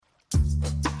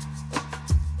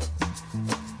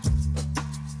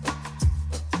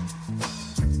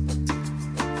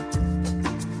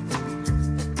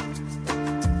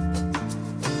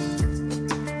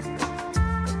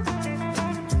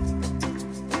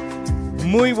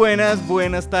Muy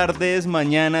buenas tardes,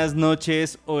 mañanas,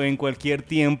 noches o en cualquier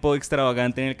tiempo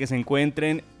extravagante en el que se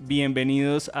encuentren.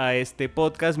 Bienvenidos a este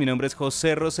podcast. Mi nombre es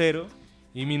José Rosero.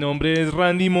 Y mi nombre es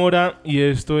Randy Mora y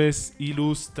esto es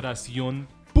Ilustración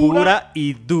Pura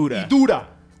y dura.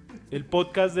 El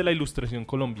podcast de la ilustración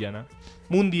colombiana,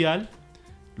 mundial,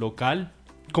 local.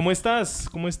 ¿Cómo estás?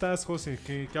 ¿Cómo estás, José?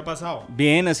 ¿Qué ha pasado?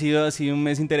 Bien, ha sido un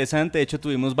mes interesante. De hecho,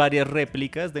 tuvimos varias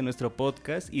réplicas de nuestro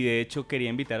podcast y de hecho quería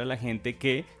invitar a la gente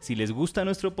que si les gusta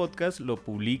nuestro podcast, lo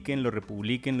publiquen, lo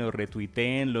republiquen, lo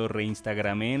retuiteen, lo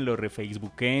reinstagramen, lo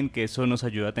refacebooken, que eso nos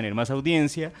ayuda a tener más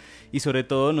audiencia y sobre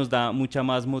todo nos da mucha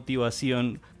más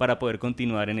motivación para poder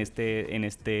continuar en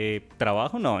este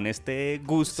trabajo, en este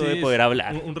gusto de poder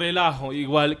hablar. Un relajo.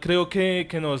 Igual creo que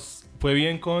nos fue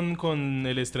bien con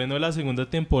el estreno de la segunda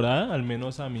temporada, al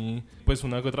menos a mí, pues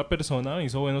una que otra persona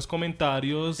hizo buenos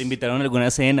comentarios. ¿Te invitaron a alguna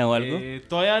cena o algo?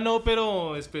 Todavía no,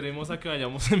 pero esperemos a que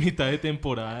vayamos en mitad de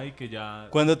temporada y que ya...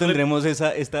 ¿Cuándo tendremos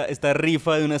esta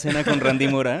rifa de una cena con Randy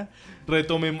Mora?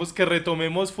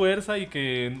 retomemos fuerza y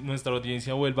que nuestra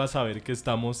audiencia vuelva a saber que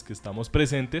estamos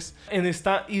presentes. En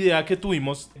esta idea que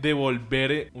tuvimos de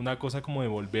volver, una cosa como de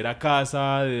volver a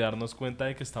casa, de darnos cuenta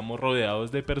de que estamos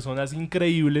rodeados de personas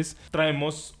increíbles,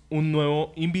 traemos un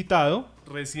nuevo invitado,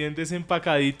 recién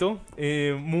desempacadito,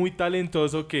 muy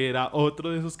talentoso, que era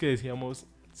otro de esos que decíamos,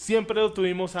 siempre lo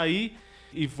tuvimos ahí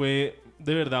y fue...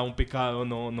 De verdad, un pecado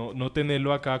no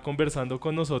tenerlo acá conversando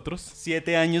con nosotros.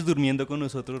 7 años durmiendo con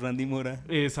nosotros, Randy Mora.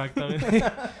 Exactamente.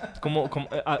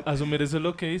 Asumir eso es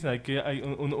lo que dicen.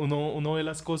 Uno ve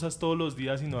las cosas todos los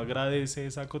días y no agradece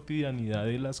esa cotidianidad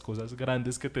de las cosas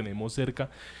grandes que tenemos cerca.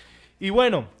 Y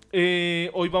bueno,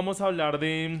 hoy vamos a hablar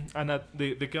 ¿de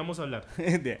qué vamos a hablar?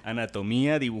 De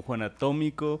anatomía, dibujo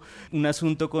anatómico, un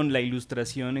asunto con la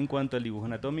ilustración en cuanto al dibujo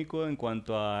anatómico, en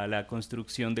cuanto a la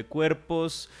construcción de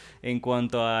cuerpos, en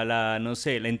cuanto a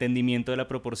el entendimiento de la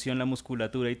proporción, la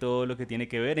musculatura y todo lo que tiene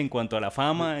que ver, en cuanto a la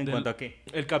fama, cuanto a qué.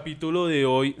 El capítulo de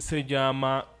hoy se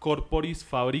llama Corporis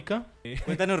Fabrica.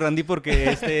 Cuéntanos, Randy, porque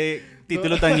este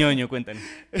título tan ñoño, cuéntanos.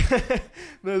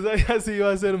 No sabía si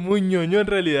iba a ser muy ñoño. En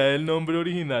realidad el nombre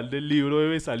original del libro de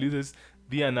Vesalius es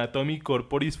The Anatomy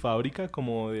Corporis Fabrica,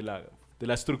 como de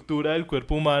la estructura del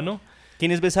cuerpo humano.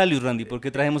 ¿Quién es Vesalius, Randy? ¿Por qué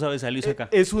trajimos a Vesalius acá?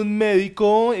 Es un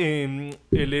médico, él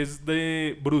es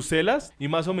de Bruselas y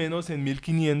más o menos en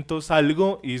 1500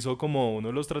 algo hizo como uno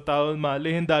de los tratados más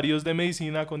legendarios de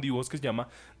medicina con dibujos que se llama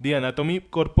The Anatomy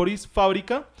Corporis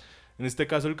Fabrica. En este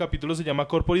caso el capítulo se llama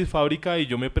Corporis Fabrica y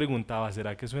yo me preguntaba,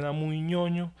 ¿será que suena muy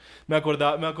ñoño? Me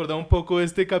acordaba un poco de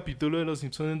este capítulo de Los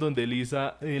Simpsons en donde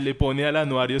Lisa le pone al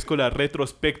anuario escolar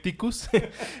Retrospecticus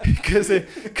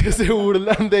que se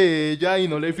burlan de ella y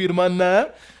no le firman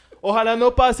nada. Ojalá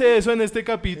no pase eso en este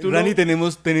capítulo. Rani,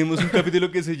 tenemos un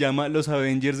capítulo que se llama Los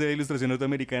Avengers de la ilustración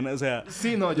norteamericana, o sea,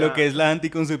 sí, ya, lo que es la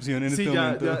anticoncepción en este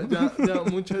momento. Ya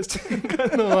muchas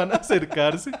chicas no van a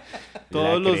acercarse.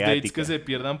 Todos los dates que se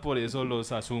pierdan por eso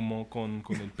los asumo con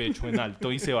el pecho en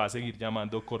alto y se va a seguir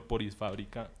llamando Corporis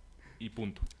Fabrica y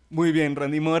punto. Muy bien,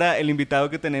 Randy Mora, el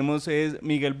invitado que tenemos es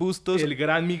Miguel Bustos. El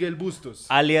gran Miguel Bustos.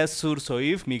 Alias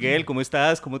Sursoif. Miguel, ¿cómo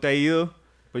estás? ¿Cómo te ha ido?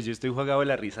 Pues yo estoy jugado de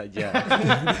la risa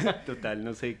ya. Total,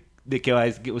 no sé de qué va,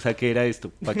 o sea, ¿qué era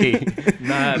esto? ¿Para qué?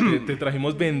 Nada, te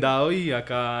trajimos vendado y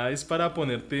acá es para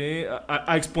ponerte,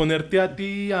 a exponerte a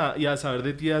ti y a saber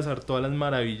de ti, a saber todas las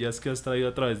maravillas que has traído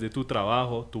a través de tu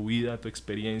trabajo, tu vida, tu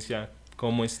experiencia,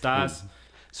 cómo estás.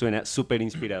 Suena súper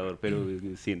inspirador, pero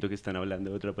siento que están hablando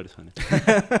de otra persona.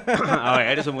 A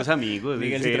ver, somos amigos.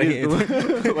 Miguel,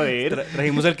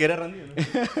 trajimos el que era Randy,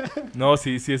 ¿no? No,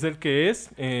 sí es el que es.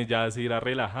 Ya se irá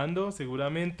relajando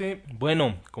seguramente.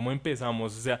 Bueno, ¿cómo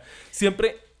empezamos? O sea,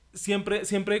 siempre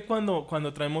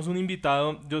cuando traemos un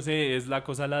invitado, yo sé, es la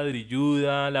cosa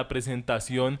ladrilluda, la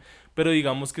presentación, pero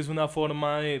digamos que es una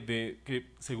forma de que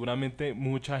seguramente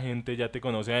mucha gente ya te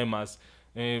conoce además,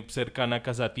 cercana a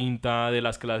Casa Tinta, de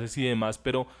las clases y demás,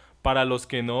 pero para los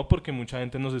que no, porque mucha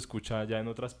gente nos escucha ya en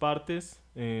otras partes,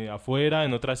 afuera,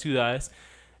 en otras ciudades.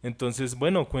 Entonces,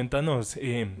 bueno, cuéntanos,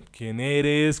 ¿quién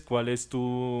eres? ¿Cuál es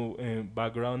tu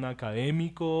background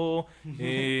académico?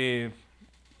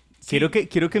 Quiero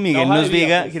que Miguel nos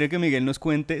diga, quiero que Miguel nos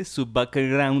cuente su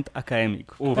background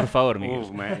académico. Por favor, Miguel.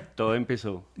 Todo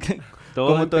empezó.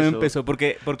 ¿Cómo todo empezó?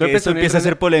 Porque eso empieza a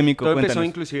ser polémico. Todo Cuéntanos. empezó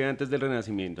inclusive antes del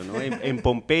Renacimiento, ¿no? En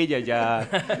Pompeya ya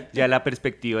la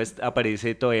perspectiva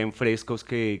aparece todavía en frescos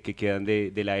que quedan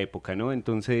de la época, ¿no?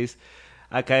 Entonces,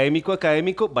 académico,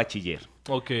 bachiller.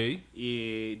 Ok.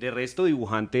 Y de resto,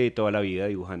 dibujante de toda la vida,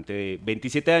 dibujante de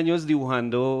 27 años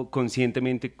dibujando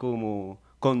conscientemente como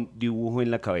con dibujo en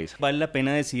la cabeza. Vale la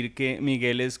pena decir que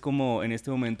Miguel es como en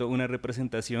este momento una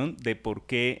representación de por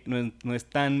qué no es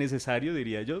tan necesario,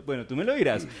 diría yo. Bueno, tú me lo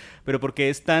dirás, pero por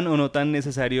qué es tan o no tan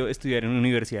necesario estudiar en una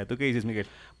universidad. ¿Tú qué dices, Miguel?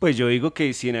 Pues yo digo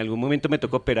que si en algún momento me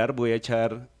toca operar, voy a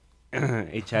echar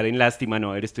en lástima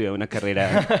no haber estudiado una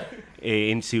carrera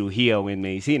en cirugía o en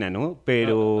medicina, ¿no?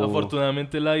 Pero...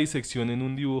 Afortunadamente la disección en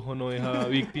un dibujo no deja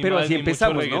víctimas. Pero así ni mucho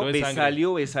empezamos, reguero ¿no? de sangre.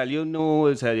 Besalio no,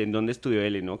 o sea, ¿en dónde estudió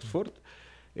él? ¿En Oxford?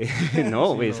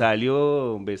 No, Sí,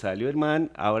 Besalio, hermano,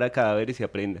 ahora cadáveres y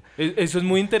aprenda. Eso es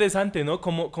muy interesante, ¿no?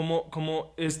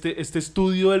 Como este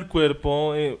estudio del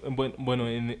cuerpo, bueno,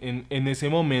 en ese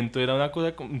momento era una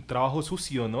cosa, un trabajo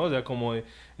sucio, ¿no? O sea, como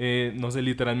de, no sé,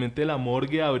 literalmente la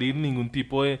morgue, abrir ningún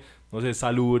tipo de, no sé,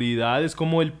 salubridad, es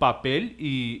como el papel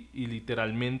y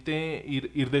literalmente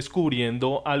ir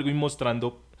descubriendo algo y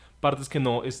mostrando partes que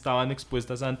no estaban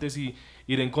expuestas antes y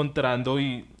ir encontrando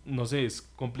y, no sé, es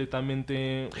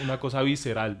completamente una cosa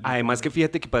visceral. Además que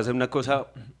fíjate que pasa una cosa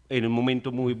en un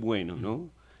momento muy bueno, ¿no?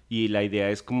 Y la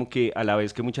idea es como que a la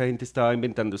vez que mucha gente estaba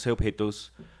inventándose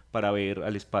objetos para ver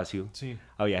al espacio, Sí.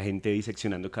 había gente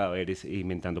diseccionando cadáveres e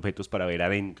inventando objetos para ver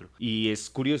adentro. Y es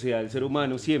curiosidad del ser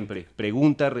humano siempre,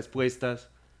 preguntas,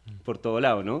 respuestas, por todo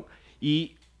lado, ¿no?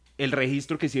 Y el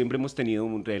registro que siempre hemos tenido,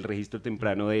 el registro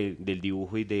temprano del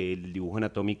dibujo y del dibujo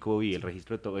anatómico y el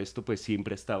registro de todo esto, pues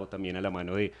siempre ha estado también a la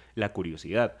mano de la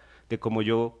curiosidad, de cómo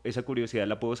yo esa curiosidad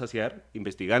la puedo saciar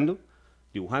investigando,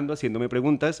 dibujando, haciéndome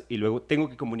preguntas y luego tengo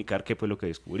que comunicar qué fue lo que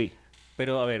descubrí.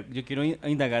 Pero a ver, yo quiero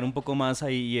indagar un poco más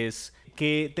ahí y es,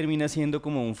 ¿qué termina siendo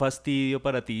como un fastidio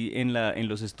para ti en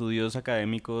los estudios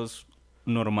académicos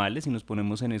normales, si nos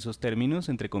ponemos en esos términos,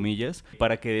 entre comillas,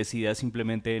 para que decidas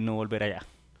simplemente no volver allá?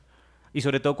 Y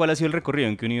sobre todo, ¿cuál ha sido el recorrido?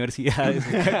 ¿En qué universidades?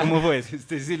 ¿Cómo fue eso?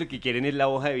 Ustedes sí lo que quieren es la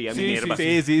hoja de vida Sí, Minerva.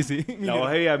 sí. La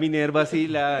hoja de vida Minerva, sí,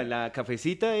 la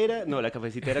cafecita era, no, la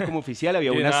cafecita era como oficial,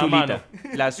 había una Llenada a mano.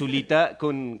 azulita. La azulita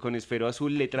con esfero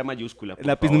azul, letra mayúscula. por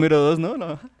Lápiz favor. número 2, ¿no?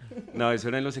 No. No, eso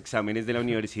eran los exámenes de la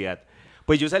universidad.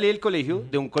 Pues yo salí del colegio,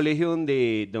 de un colegio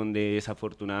donde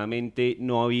desafortunadamente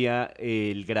no había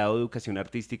el grado de educación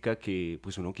artística que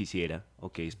pues uno quisiera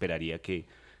o que esperaría que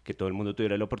todo el mundo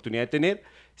tuviera la oportunidad de tener.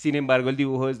 Sin embargo, el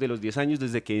dibujo desde los 10 años,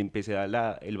 desde que empecé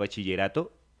el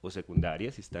bachillerato o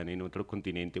secundaria, si están en otro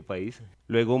continente o país.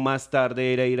 Luego, más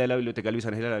tarde, era ir a la biblioteca Luis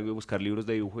Ángel Arango y buscar libros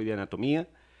de dibujo y de anatomía.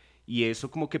 Y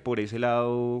eso como que por ese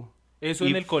lado... Eso y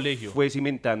en el colegio. Fue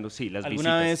cimentando, sí, las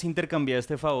 ¿Alguna visitas. vez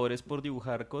intercambiaste favores por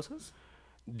dibujar cosas?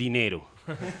 Dinero.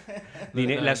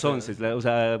 Las onces, o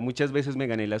sea, muchas veces me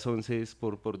gané las onces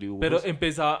por dibujos. Pero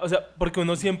empezaba, o sea, porque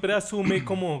uno siempre asume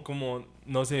como,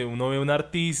 no sé, uno ve un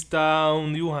artista,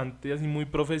 un dibujante así muy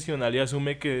profesional y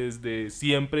asume que desde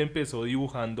siempre empezó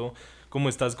dibujando como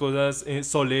estas cosas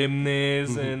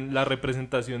solemnes, las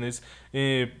representaciones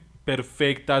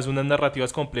perfectas, unas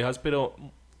narrativas complejas, pero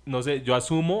no sé, yo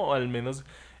asumo, al menos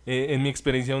en mi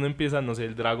experiencia uno empieza, no sé,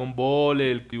 el Dragon Ball,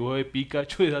 el dibujo de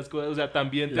Pikachu, esas cosas, o sea,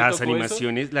 también te Las tocó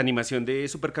animaciones, la animación de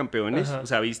Supercampeones, Ajá. o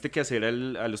sea, viste que hacer a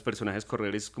los personajes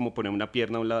correr es como poner una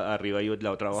pierna arriba y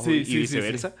la otra abajo Sí, y sí,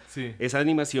 viceversa. sí. Esa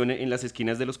animación en las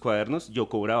esquinas de los cuadernos, yo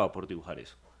cobraba por dibujar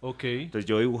eso. Ok. Entonces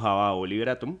yo dibujaba a Oliver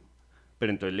Atom,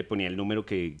 pero entonces le ponía el número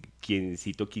que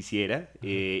quiencito quisiera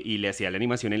y le hacía la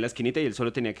animación en la esquinita y él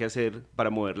solo tenía que hacer para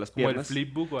mover las Como el piernas.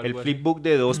 flipbook o algo El así. flipbook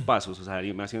de 2 pasos, o sea,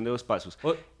 animación de 2 pasos.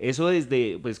 O- Eso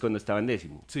desde, pues, cuando estaba en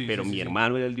décimo. Sí, Pero sí, sí, mi sí.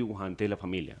 hermano era el dibujante de la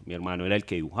familia. Mi hermano era el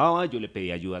que dibujaba, yo le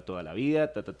pedía ayuda toda la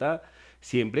vida,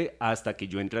 siempre hasta que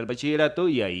yo entré al bachillerato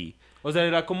y ahí... O sea,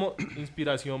 ¿era como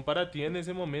inspiración para ti en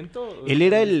ese momento? Él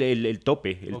era el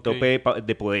tope, Ok. tope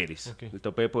de poderes. Ok. El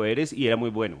tope de poderes y era muy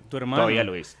bueno. Tu hermano. Todavía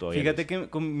lo es, todavía Fíjate lo es. que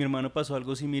con mi hermano pasó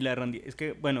algo similar, Randy. Es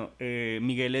que, bueno,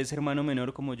 Miguel es hermano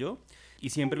menor como yo.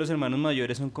 Y siempre los hermanos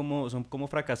mayores son como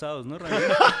fracasados, ¿no, Randy?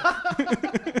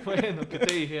 Bueno, ¿qué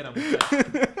te dijera, muchacho?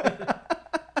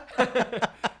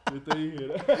 ¿Qué te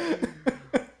dijera?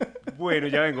 Bueno,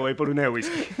 ya vengo, voy por una de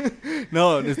whisky.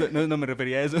 No, no me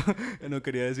refería a eso. No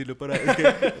quería decirlo para... Es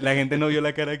que la gente no vio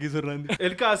la cara que hizo Randy.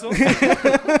 El caso,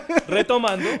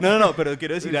 retomando. No, pero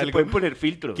quiero decir Se algo. pueden poner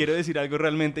filtros. Quiero decir algo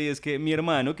realmente y es que mi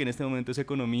hermano, que en este momento es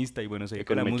economista y bueno, se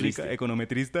dedica a la Econometrista. música,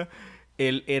 econometrista,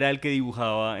 él era el que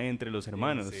dibujaba entre los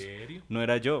hermanos. ¿En serio? No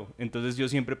era yo. Entonces yo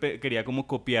siempre quería como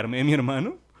copiarme de mi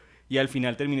hermano y al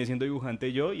final terminé siendo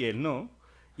dibujante yo y él no.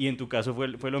 Y en tu caso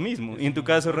fue lo mismo. ¿Y en tu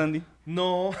caso, Randy?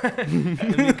 No,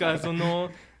 en mi caso no.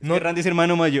 No, Randy es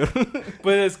hermano mayor.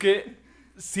 Pues es que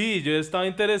sí, yo estaba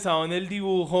interesado en el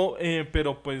dibujo,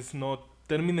 pero pues no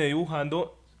terminé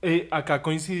dibujando. Acá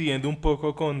coincidiendo un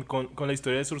poco con la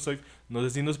historia de Sursoif, no sé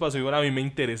si nos pasó igual, a mí me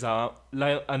interesaba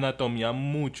la anatomía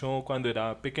mucho cuando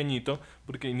era pequeñito,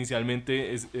 porque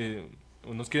inicialmente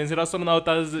unos quieren ser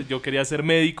astronautas, yo quería ser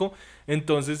médico,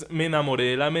 entonces me enamoré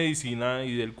de la medicina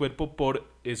y del cuerpo por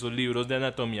esos libros de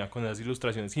anatomía con esas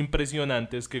ilustraciones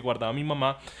impresionantes que guardaba mi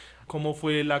mamá. ¿Cómo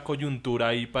fue la coyuntura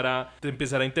ahí para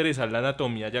empezar a interesar la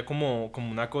anatomía ya como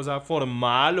una cosa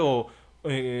formal o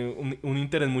un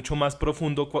interés mucho más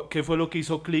profundo? ¿Qué fue lo que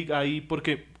hizo clic ahí?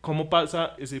 Porque ¿cómo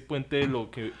pasa ese puente de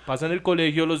lo que pasa en el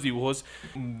colegio, los dibujos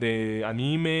de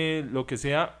anime, lo que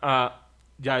sea, a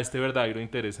ya este verdadero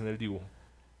interés en el dibujo?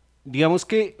 Digamos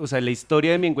que, o sea, la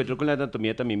historia de mi encuentro con la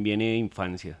anatomía también viene de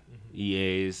infancia. Y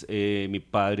es, mi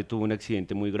padre tuvo un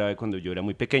accidente muy grave cuando yo era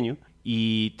muy pequeño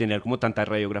y tener como tanta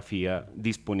radiografía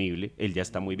disponible, él ya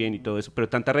está muy bien y todo eso, pero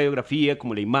tanta radiografía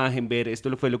como la imagen, ver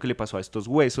esto fue lo que le pasó a estos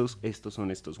huesos, estos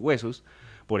son estos huesos,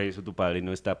 por eso tu padre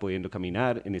no está pudiendo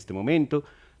caminar en este momento,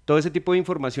 todo ese tipo de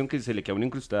información que se le queda a una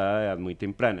incrustada a edad muy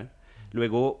temprana.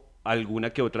 Luego, alguna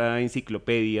que otra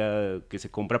enciclopedia que se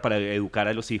compra para educar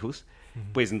a los hijos,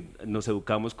 pues nos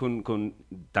educamos con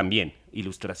también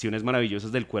ilustraciones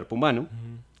maravillosas del cuerpo humano.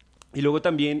 Y luego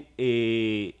también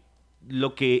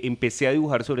lo que empecé a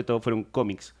dibujar sobre todo fueron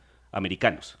cómics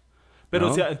americanos. Pero,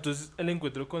 ¿no? o sea, entonces el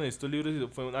encuentro con estos libros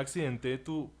fue un accidente de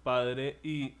tu padre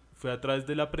y fue a través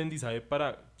del aprendizaje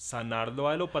para sanarlo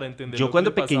a él o para entender Yo lo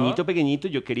cuando que le pasaba. pequeñito,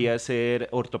 yo quería ser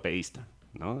ortopedista,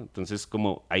 ¿no? Entonces,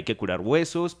 como hay que curar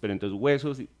huesos, pero entonces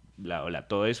huesos, y bla, bla,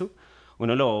 todo eso,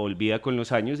 uno lo olvida con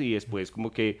los años y después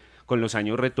como que con los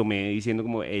años retomé diciendo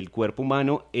como el cuerpo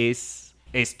humano es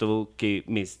esto que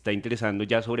me está interesando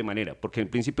ya sobremanera, porque en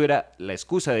principio era la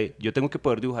excusa de yo tengo que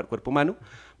poder dibujar cuerpo humano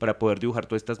para poder dibujar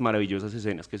todas estas maravillosas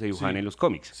escenas que se dibujan Sí. en los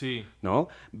cómics, Sí. ¿no?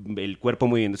 El cuerpo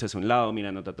moviéndose hacia un lado,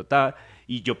 mirando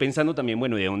y yo pensando también,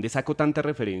 bueno, ¿de dónde saco tanta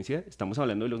referencia? Estamos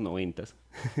hablando de los 90s.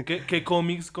 ¿Qué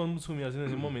cómics consumías en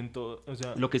ese momento? O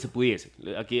sea, Lo que se pudiese.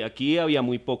 Aquí había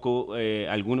muy poco,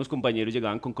 algunos compañeros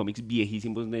llegaban con cómics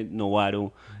viejísimos de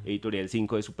Novaro, Editorial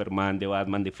 5 de Superman, de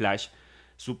Batman, de Flash,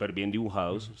 súper bien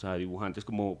dibujados, o sea, dibujantes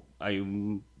como hay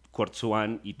un Kurt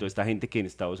Swan y toda esta gente que en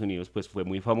Estados Unidos pues fue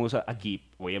muy famosa. Aquí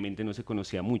obviamente no se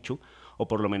conocía mucho, o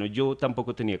por lo menos yo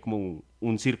tampoco tenía como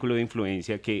un círculo de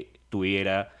influencia que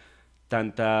tuviera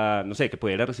tanta, no sé, que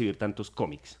pudiera recibir tantos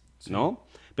cómics, ¿no?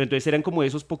 Pero entonces eran como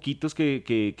esos poquitos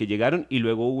que llegaron y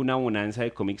luego hubo una bonanza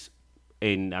de cómics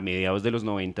a mediados de los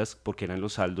 90s porque eran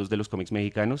los saldos de los cómics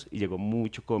mexicanos y llegó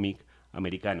mucho cómic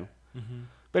americano.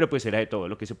 Pero pues era de todo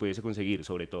lo que se pudiese conseguir,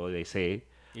 sobre todo de DC.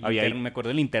 Me acuerdo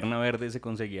de Linterna Verde se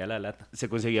conseguía la lata. Se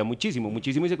conseguía muchísimo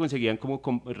y se conseguían como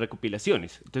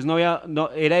recopilaciones. Entonces no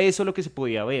era eso lo que se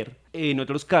podía ver. En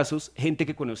otros casos, gente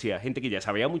que conocía, gente que ya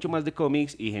sabía mucho más de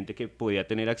cómics y gente que podía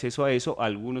tener acceso a eso,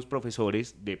 algunos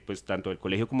profesores de pues tanto del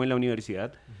colegio como en la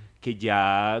universidad que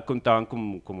ya contaban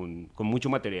con mucho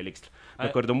material extra. Me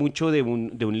acuerdo mucho de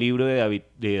un libro de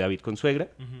David Consuegra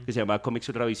que se llamaba Cómics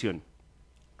Otra Visión.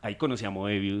 Ahí conocí a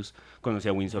Moebius, conocí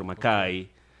a Winsor McCay,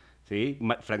 ¿sí?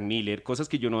 Frank Miller, cosas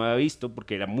que yo no había visto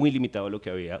porque era muy limitado lo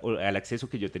que había, o al acceso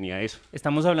que yo tenía a eso.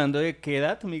 ¿Estamos hablando de qué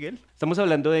edad, Miguel? Estamos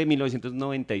hablando de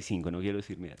 1995, no quiero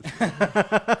decir mi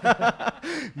edad.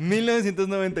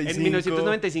 1995. En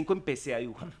 1995 empecé a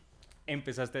dibujar.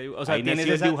 Empezaste a dibujar. O sea, Ahí tienes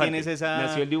esa...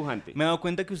 nació el dibujante. Me he dado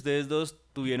cuenta que ustedes dos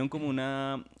tuvieron como un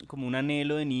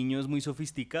anhelo de niños muy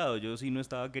sofisticado. Yo sí no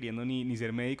estaba queriendo ni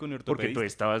ser médico ni ortopedista. Porque tú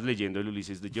estabas leyendo el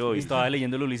Ulises de Joyce. Estaba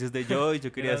leyendo el Ulises de Joyce,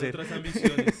 yo quería hacer... otras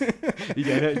ambiciones. Y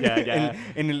ya.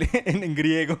 En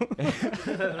griego.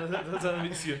 Otras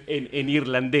ambiciones. En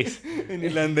irlandés. En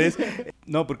irlandés.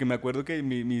 No, porque me acuerdo que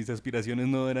mis aspiraciones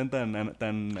no eran tan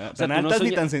O sea, altas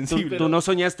ni tan sensibles. ¿Tú no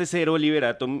soñaste ser Oliver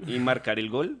Atom y marcar el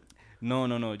gol? No,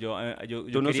 yo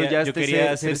 ¿Tú no quería soñaste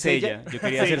ser ser Seiya. Seiya? Yo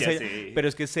quería ser Seiya, Seiya. sí. Pero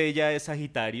es que Seiya es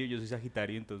Sagitario, yo soy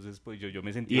Sagitario, entonces pues yo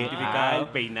me sentí El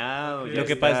identificado. peinado. Lo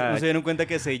que pasa, ¿no se dieron cuenta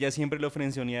que Seiya siempre lo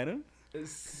frencioneron?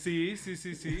 Sí.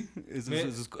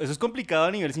 Eso es complicado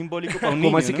a nivel simbólico para un niño,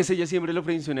 ¿Cómo así ¿no? que ella siempre lo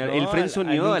frencionaron? No, Él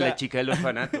frencionó nunca- a la chica del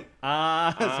orfanato. Me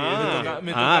toca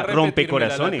repetírmela,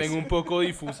 rompecorazones. la tengo un poco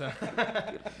difusa.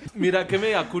 Mira que me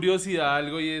da curiosidad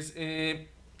algo y es,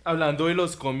 hablando de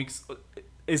los cómics,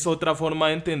 es otra forma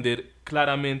de entender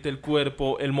claramente el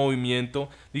cuerpo, el movimiento.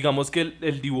 Digamos que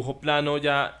el dibujo plano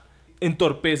ya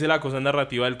entorpece la cosa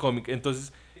narrativa del cómic.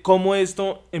 Entonces, ¿cómo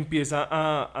esto empieza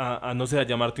a no sé, a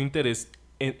llamar tu interés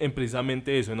en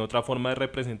precisamente eso, en otra forma de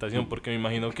representación? Porque me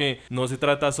imagino que no se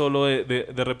trata solo de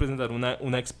representar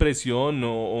una expresión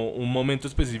o un momento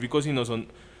específico, sino son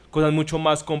cosas mucho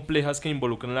más complejas que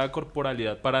involucran la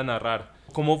corporalidad para narrar.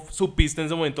 ¿Cómo supiste en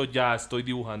ese momento, ya estoy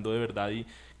dibujando de verdad? ¿Y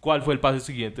cuál fue el paso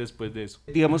siguiente después de eso?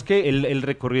 Digamos que el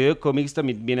recorrido de cómics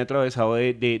también viene atravesado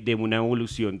de una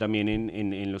evolución también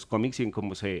en los cómics y en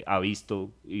cómo se ha visto,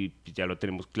 y ya lo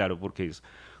tenemos claro porque es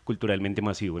culturalmente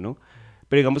masivo, ¿no?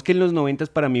 Pero digamos que en los 90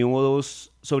 para mí hubo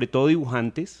dos, sobre todo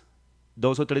dibujantes,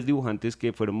 2 o 3 dibujantes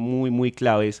que fueron muy, muy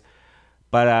claves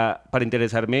para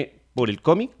interesarme por el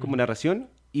cómic como narración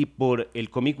y por el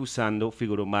cómic usando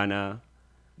figura humana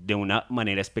de una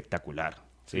manera espectacular.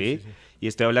 ¿Sí? Sí. Y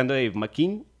estoy hablando de Dave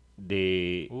McKean,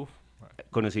 de Uf.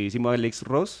 conocidísimo Alex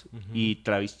Ross y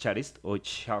Travis Charest, o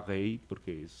Charest,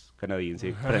 porque es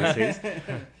canadiense, francés.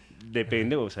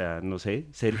 Depende, o sea, no sé.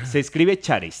 Se escribe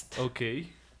Charest. Ok.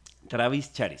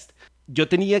 Travis Charest. Yo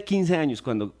tenía 15 años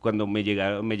cuando me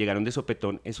llegaron de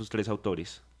sopetón esos 3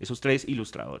 autores, esos 3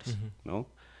 ilustradores, ¿no?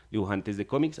 Dibujantes de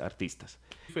cómics, artistas.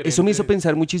 Diferente. Eso me hizo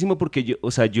pensar muchísimo porque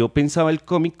yo pensaba el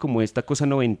cómic como esta cosa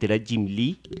noventera Jim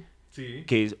Lee, Sí.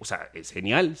 que es, o sea, es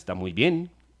genial, está muy bien,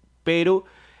 pero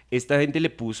esta gente le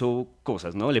puso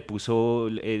cosas, ¿no? Le puso,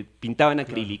 pintaba en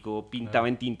acrílico, pintaba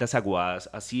en tintas aguadas,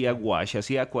 hacía gouache,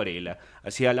 hacía acuarela,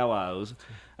 hacía lavados,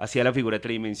 hacía la figura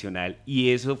tridimensional, y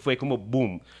eso fue como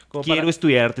boom, Como quiero para-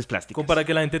 estudiar artes plásticas. Como para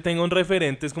que la gente tenga un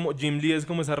referente, es como Jim Lee es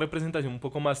como esa representación un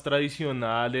poco más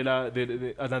tradicional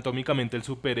de anatómicamente el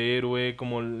superhéroe,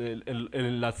 como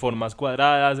las formas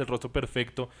cuadradas, el rostro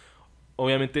perfecto.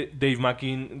 Obviamente Dave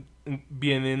McKean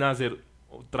vienen a hacer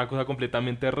otra cosa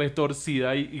completamente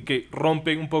retorcida y que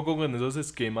rompe un poco con esos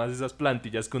esquemas, esas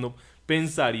plantillas que uno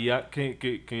pensaría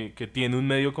que tiene un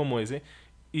medio como ese,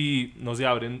 y no se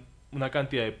abren una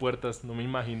cantidad de puertas, no me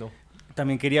imagino.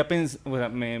 También quería pensar, o sea,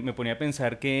 me ponía a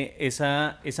pensar que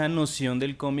esa noción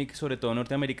del cómic, sobre todo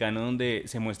norteamericano, donde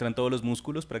se muestran todos los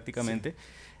músculos prácticamente,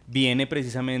 viene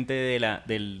precisamente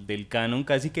del canon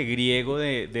casi que griego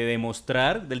de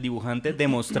demostrar, del dibujante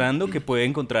demostrando que puede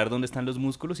encontrar dónde están los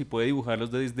músculos y puede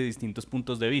dibujarlos desde distintos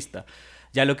puntos de vista.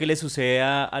 Ya lo que le sucede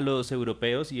a los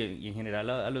europeos y en general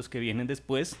a los que vienen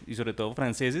después, y sobre todo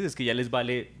franceses, es que ya les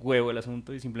vale huevo el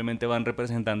asunto y simplemente van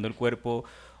representando el cuerpo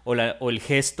o el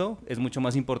gesto. Es mucho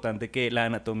más importante que la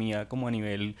anatomía como a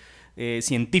nivel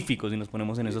científico, si nos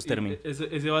ponemos en esos términos.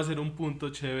 Ese va a ser un punto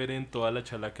chévere en toda la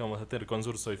charla que vamos a tener con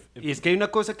Sursoy. Y es que hay una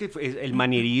cosa que el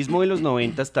manierismo de los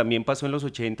 90s también pasó en los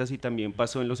 80s y también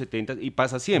pasó en los 70s y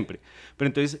pasa siempre. Pero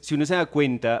entonces, si uno se da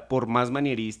cuenta, por más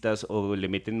manieristas o le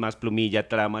meten más plumilla,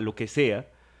 trama, lo que sea,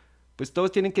 pues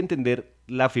todos tienen que entender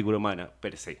la figura humana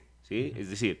per se, ¿sí?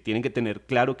 Es decir, tienen que tener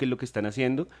claro qué es lo que están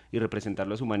haciendo y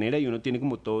representarlo a su manera, y uno tiene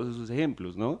como todos esos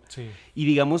ejemplos, ¿no? Sí. Y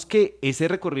digamos que ese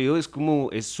recorrido es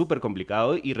súper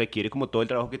complicado y requiere como todo el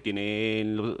trabajo que tiene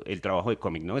el trabajo de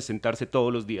cómic, ¿no? Es sentarse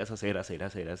todos los días a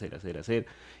hacer,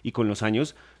 y con los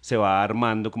años se va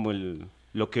armando como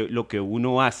lo que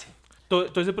uno hace.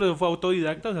 ¿Todo ese proceso fue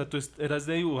autodidacta? O sea, tú eras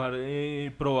de dibujar,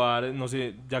 probar, no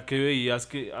sé, ya que veías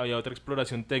que había otra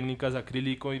exploración, técnicas,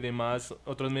 acrílico y demás,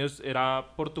 otros medios, ¿era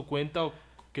por tu cuenta o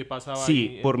qué pasaba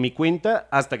Sí, ahí? por mi cuenta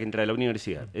hasta que entré a la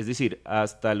universidad. Es decir,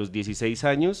 hasta los 16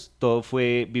 años todo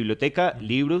fue biblioteca,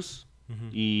 libros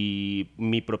y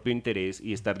mi propio interés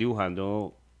y estar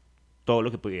dibujando todo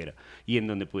lo que pudiera y en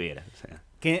donde pudiera. O sea.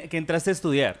 ¿Qué entraste a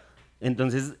estudiar?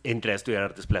 Entonces entré a estudiar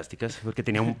artes plásticas porque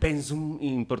tenía un pensum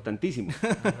importantísimo.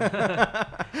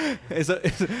 Eso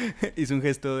hizo un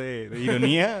gesto de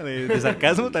ironía, de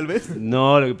sarcasmo tal vez.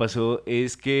 No, lo que pasó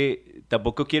es que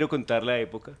tampoco quiero contar la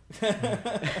época.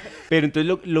 Pero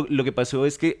entonces lo que pasó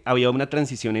es que había una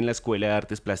transición en la escuela de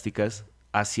artes plásticas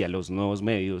hacia los nuevos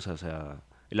medios, hacia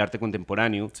el arte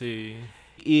contemporáneo. Sí.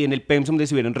 Y en el pensum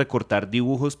decidieron recortar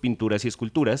dibujos, pinturas y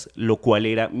esculturas, lo cual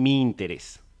era mi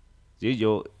interés. ¿Sí?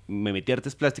 Yo me metí a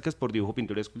artes plásticas por dibujo,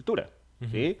 pintura y escultura.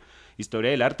 ¿Sí?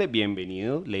 Historia del arte,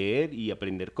 bienvenido, leer y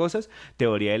aprender cosas.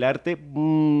 Teoría del arte,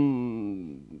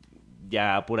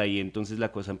 ya por ahí entonces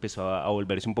la cosa empezó a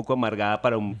volverse un poco amargada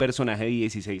para un personaje de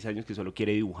 16 años que solo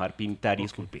quiere dibujar, pintar y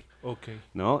esculpir. Okay.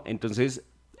 ¿No? Entonces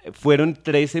fueron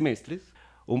 3 semestres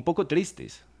un poco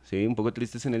tristes. ¿Sí? Un poco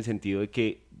tristes en el sentido de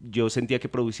que yo sentía que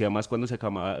producía más cuando se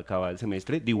acababa el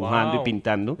semestre, dibujando y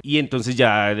pintando. Y entonces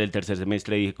ya en el tercer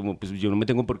semestre dije como, pues yo no me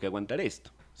tengo por qué aguantar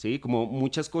esto. ¿Sí? Como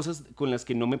muchas cosas con las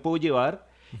que no me puedo llevar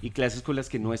y clases con las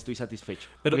que no estoy satisfecho.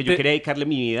 Pero porque yo quería dedicarle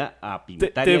mi vida a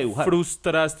pintar y a dibujar. ¿Te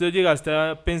frustraste o llegaste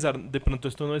a pensar, de pronto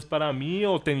esto no es para mí,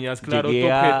 o tenías claro tu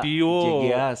Llegué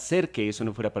objetivo? a hacer que eso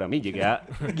no fuera para mí.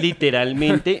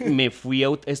 Literalmente me fui a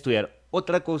estudiar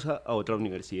otra cosa a otra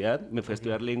universidad. Me fui a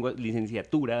estudiar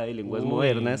licenciatura de lenguas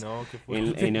modernas no, qué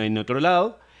fuerte. en otro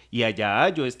lado. Y allá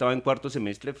yo estaba en cuarto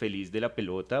semestre feliz de la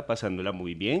pelota, pasándola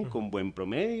muy bien, con buen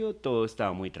promedio, todo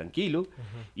estaba muy tranquilo.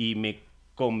 Y me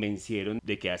convencieron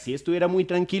de que así estuviera muy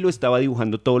tranquilo, estaba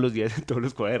dibujando todos los días en todos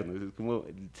los cuadernos. Es como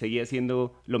seguía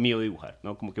haciendo lo mío dibujar,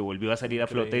 ¿no? Como que volvió a salir a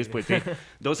flote después de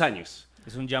 2 años.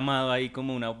 Es un llamado ahí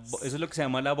como eso es lo que se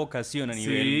llama la vocación a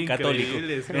nivel Sí, católico.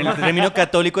 increíble, En el término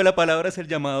católico de la palabra es el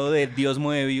llamado de Dios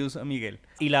Moebius a Miguel.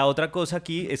 Y la otra cosa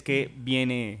aquí es que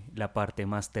viene la parte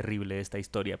más terrible de esta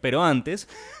historia. Pero antes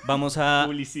vamos a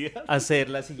hacer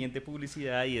la siguiente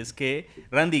publicidad y es que,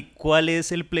 Randy, ¿cuál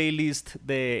es el playlist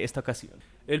de esta ocasión?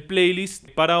 El playlist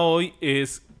para hoy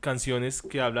es canciones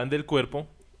que hablan del cuerpo,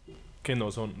 que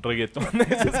no son reggaetón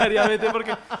necesariamente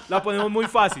porque la ponemos muy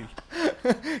fácil.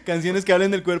 Canciones que hablen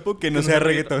del cuerpo que no sea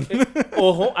reggaetón.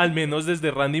 Ojo, al menos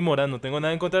desde Randy Mora, no tengo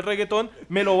nada en contra del reggaetón.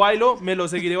 Me lo bailo, me lo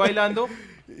seguiré bailando,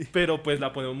 pero pues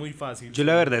la ponemos muy fácil. Yo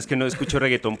la verdad es que no escucho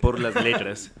reggaetón por las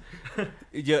letras.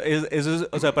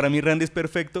 O sea, para mí Randy es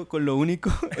perfecto, con lo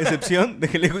único, excepción de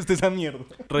que le guste esa mierda.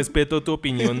 Respeto tu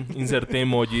opinión, inserte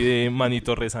emoji de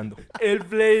manito rezando. El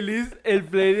playlist,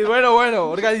 bueno,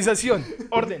 organización,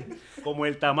 orden. Como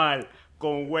el tamal,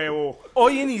 con huevo.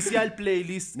 Hoy inicia el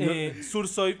playlist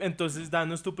Sursoy, entonces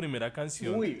danos tu primera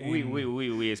canción.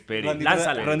 Uy, espere. Randy,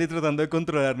 Lánzala. Randy tratando de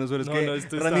controlarnos, pero es No, que no,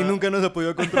 esto Randy está- nunca nos ha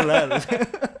podido controlar, o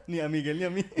sea, ni a Miguel ni a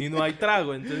mí. Y no hay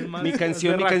trago, entonces más Mi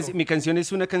canción, berraco. mi canción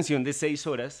es una canción de 6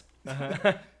 horas,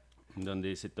 Ajá.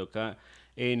 donde se toca...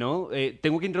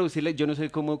 tengo que introducirla. Yo no sé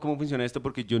cómo funciona esto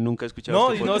porque yo nunca he escuchado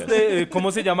No, este dinos podcast.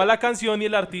 cómo se llama la canción y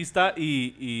el artista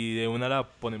y de una la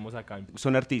ponemos acá.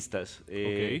 Son artistas.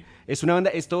 Ok. Es una banda.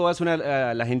 Esto va a sonar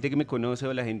a la gente que me conoce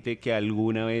o a la gente que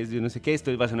alguna vez, yo no sé qué,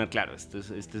 esto va a sonar claro. Este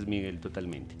es Miguel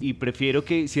totalmente. Y prefiero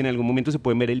que si en algún momento se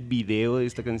pueden ver el video de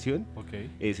esta canción, Ok.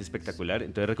 es espectacular.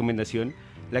 Entonces, recomendación: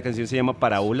 la canción se llama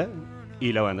Parábola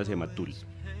y la banda se llama Tool.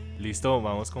 Listo,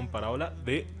 vamos con Parábola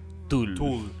de Tool.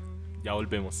 Tool. Ya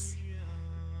volvemos.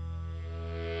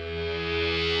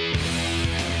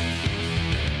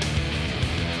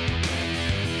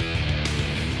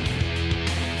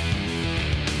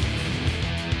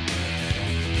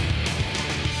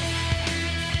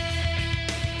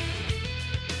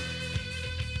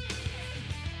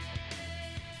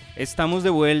 Estamos de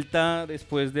vuelta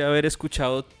después de haber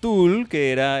escuchado Tool,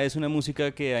 que es una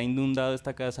música que ha inundado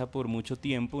esta casa por mucho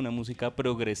tiempo, una música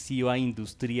progresiva,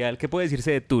 industrial. ¿Qué puede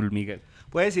decirse de Tool, Miguel?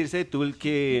 Puede decirse de Tool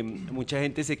que mucha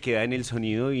gente se queda en el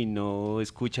sonido y no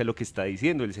escucha lo que está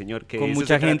diciendo el señor. Que Con de eso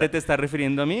mucha se gente trata. te está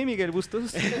refiriendo a mí, Miguel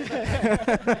Bustos.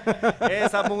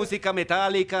 Esa música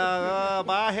metálica,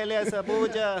 bájele a esa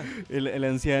bulla. El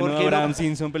anciano ¿Por qué Abraham no-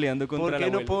 Simpson peleando contra ¿Por la qué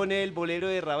no abuela. pone el bolero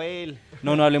de Ravel?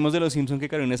 No hablemos de los Simpson que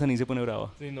Carolina Sanín se pone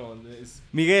brava. Sí, no, es...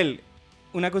 Miguel,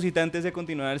 una cosita antes de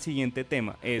continuar al siguiente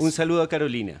tema. Un saludo a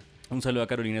Carolina. Un saludo a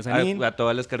Carolina Sanín A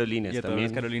todas las Carolinas y a todas también.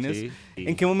 las Carolinas. Sí, sí.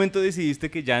 ¿En qué momento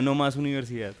decidiste que ya no más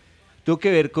universidad? Tuvo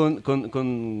que ver con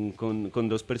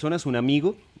dos personas, un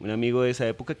amigo de esa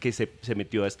época que se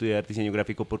metió a estudiar diseño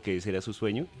gráfico porque ese era su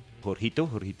sueño, Jorgito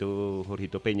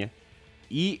Peña,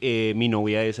 y mi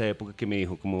novia de esa época que me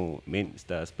dijo como, men,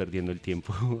 estás perdiendo el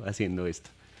tiempo haciendo esto,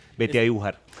 vete a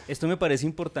dibujar. Esto me parece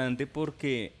importante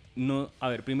porque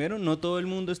primero, no todo el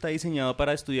mundo está diseñado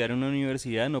para estudiar en una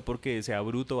universidad, no porque sea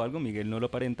bruto o algo, Miguel no lo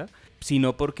aparenta,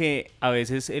 sino porque a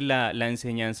veces la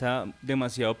enseñanza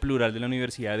demasiado plural de la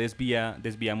universidad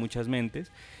desvía muchas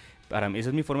mentes. Para mí esa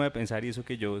es mi forma de pensar y eso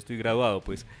que yo estoy graduado,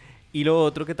 pues. Y lo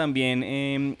otro que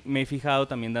también me he fijado,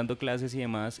 también dando clases y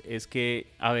demás, es que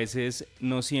a veces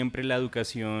no siempre la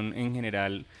educación en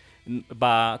general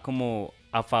va como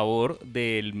a favor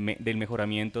del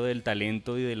mejoramiento del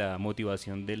talento y de la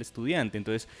motivación del estudiante.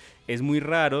 Entonces, es muy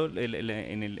raro,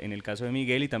 en el caso de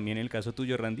Miguel y también en el caso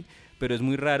tuyo, Randy, pero es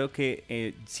muy raro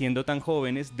que siendo tan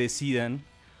jóvenes decidan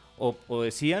o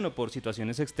por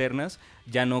situaciones externas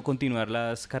ya no continuar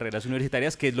las carreras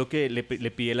universitarias, que es lo que le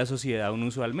pide la sociedad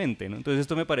usualmente, ¿no? Entonces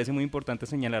esto me parece muy importante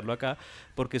señalarlo acá,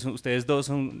 porque ustedes dos,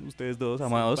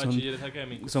 amados, bachilleres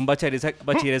académicos. son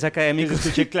bachilleres académicos.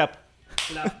 Escuché clap.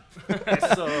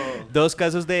 Eso. Dos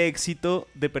casos de éxito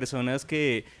de personas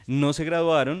que no se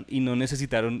graduaron y no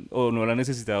necesitaron o no lo han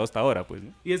necesitado hasta ahora, pues,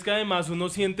 ¿no? Y es que además uno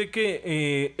siente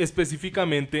que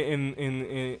específicamente en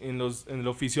el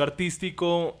oficio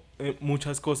artístico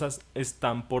muchas cosas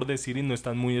están por decir y no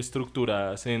están muy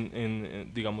estructuradas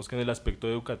digamos que en el aspecto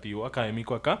educativo,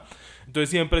 académico acá.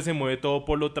 Entonces siempre se mueve todo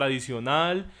por lo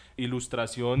tradicional,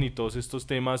 ilustración y todos estos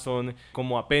temas son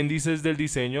como apéndices del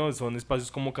diseño, son espacios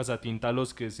como Casatinta a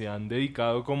los que se han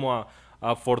dedicado como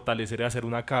a fortalecer y hacer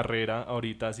una carrera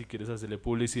ahorita, si quieres hacerle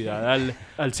publicidad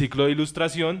al ciclo de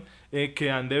ilustración, que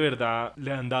de verdad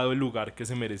le han dado el lugar que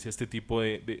se merece a este tipo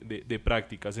de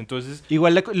prácticas. Entonces,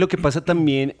 Igual lo que pasa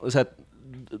también, o sea,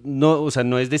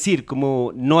 no es decir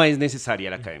como no es necesaria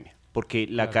la academia, porque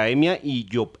la academia, y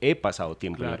yo he pasado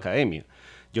tiempo en la Claro. academia,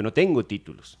 yo no tengo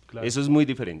títulos, Claro. eso es muy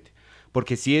diferente.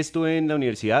 Porque sí estuve en la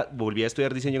universidad, volví a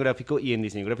estudiar diseño gráfico y en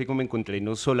diseño gráfico me encontré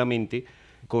no solamente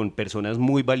con personas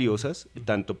muy valiosas,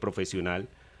 tanto profesional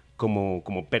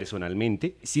como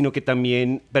personalmente, sino que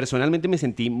también personalmente me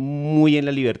sentí muy en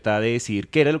la libertad de decidir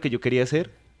qué era lo que yo quería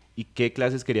hacer y qué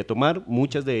clases quería tomar,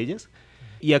 muchas de ellas,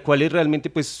 y a cuáles realmente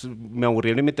pues me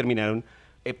aburrieron y me terminaron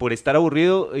por estar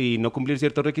aburrido y no cumplir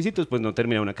ciertos requisitos, pues no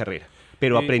terminé una carrera.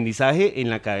 Pero aprendizaje en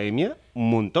la academia, un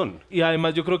montón. Y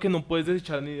además yo creo que no puedes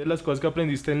desechar ni de las cosas que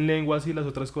aprendiste en lenguas y las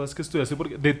otras cosas que estudiaste,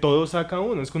 porque de todo saca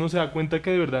uno. Es que uno se da cuenta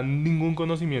que de verdad ningún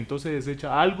conocimiento se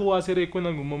desecha. Algo va a hacer eco en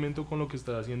algún momento con lo que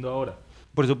estás haciendo ahora.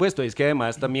 Por supuesto, es que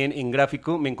además también en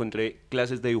gráfico me encontré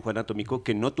clases de dibujo anatómico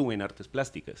que no tuve en artes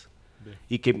plásticas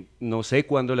y que no sé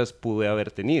cuándo las pude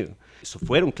haber tenido. Eso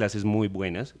fueron clases muy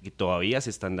buenas y todavía se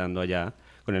están dando allá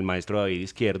con el maestro David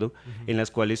Izquierdo, en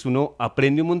las cuales uno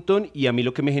aprende un montón y a mí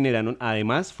lo que me generaron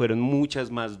además fueron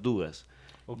muchas más dudas.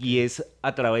 Okay. Y es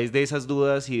a través de esas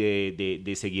dudas y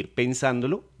de seguir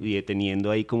pensándolo y de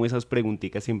teniendo ahí como esas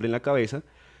preguntitas siempre en la cabeza,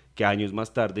 que años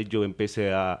más tarde yo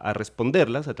empecé a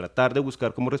responderlas, a tratar de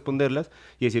buscar cómo responderlas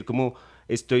y decir como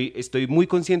estoy muy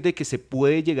consciente de que se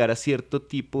puede llegar a cierto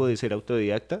tipo de ser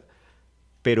autodidacta,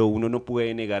 pero uno no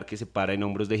puede negar que se para en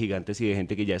hombros de gigantes y de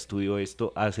gente que ya estudió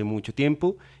esto hace mucho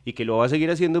tiempo y que lo va a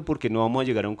seguir haciendo porque no vamos a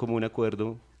llegar a un común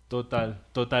acuerdo. Total,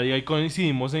 y ahí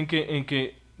coincidimos en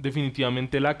que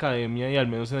definitivamente la academia, y al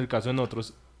menos en el caso de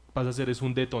nosotros, pasa a ser es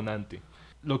un detonante.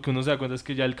 Lo que uno se da cuenta es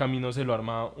que ya el camino se lo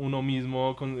arma uno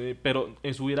mismo, pero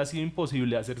eso hubiera sido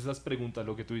imposible, hacer esas preguntas,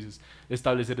 lo que tú dices,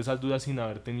 establecer esas dudas sin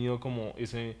haber tenido como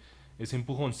ese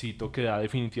empujoncito que da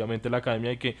definitivamente la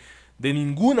academia y que de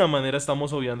ninguna manera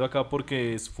estamos obviando acá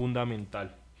porque es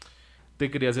fundamental. Te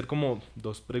quería hacer como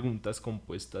 2 preguntas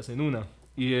compuestas en una,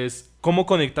 y es, ¿cómo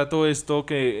conecta todo esto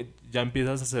que ya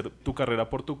empiezas a hacer tu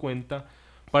carrera por tu cuenta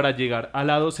para llegar a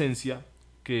la docencia,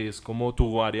 que es como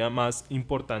tu área más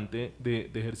importante de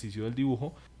ejercicio del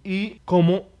dibujo, y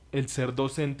cómo el ser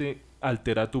docente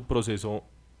altera tu proceso,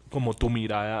 como tu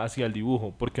mirada hacia el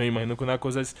dibujo? Porque me imagino que una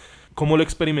cosa es cómo lo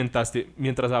experimentaste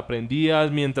mientras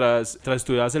aprendías, mientras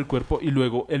estudiabas el cuerpo, y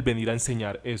luego el venir a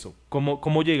enseñar eso.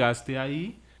 ¿Cómo llegaste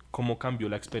ahí? ¿Cómo cambió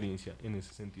la experiencia en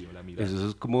ese sentido, la mirada? Eso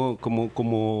es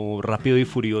como Rápido y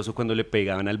Furioso cuando le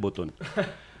pegaban al botón.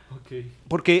 Okay.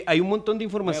 Porque hay un montón de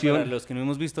información. Para los que no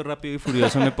hemos visto Rápido y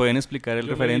Furioso, ¿me pueden explicar el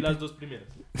referente? Yo me vi las 2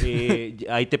 primeras.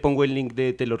 Ahí te pongo el link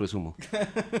de Te lo resumo.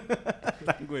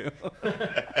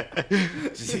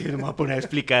 Sí, no me voy a poner a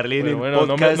explicarle en el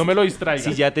podcast. No me lo distraigas.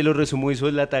 Si ya Te lo resumo,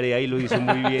 hizo la tarea y lo hizo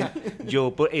muy bien.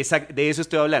 De eso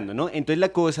estoy hablando, ¿no? Entonces la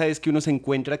cosa es que uno se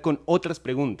encuentra con otras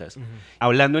preguntas.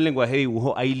 Hablando en lenguaje de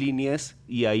dibujo, hay líneas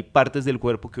y hay partes del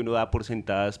cuerpo que uno da por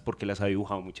sentadas porque las ha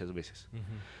dibujado muchas veces.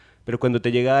 Pero cuando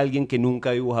te llega alguien que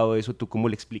nunca ha dibujado eso, ¿tú cómo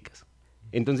le explicas?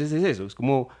 Entonces es eso, es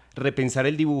como repensar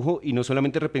el dibujo y no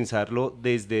solamente repensarlo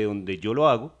desde donde yo lo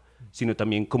hago, sino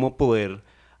también cómo poder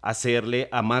hacerle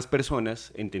a más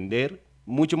personas entender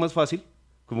mucho más fácil,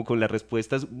 como con las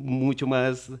respuestas mucho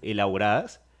más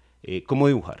elaboradas, cómo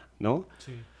dibujar, ¿no?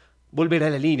 Sí. Volver a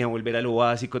la línea, volver a lo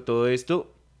básico, todo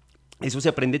esto, eso se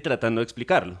aprende tratando de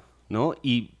explicarlo, ¿no?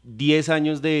 Y 10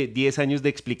 años de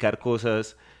explicar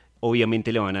cosas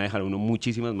obviamente le van a dejar a uno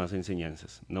muchísimas más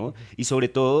enseñanzas, ¿no? Y sobre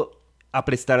todo a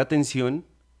prestar atención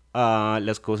a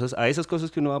las cosas, a esas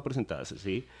cosas que uno va a presentar,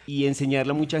 ¿sí? Y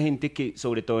enseñarle a mucha gente que,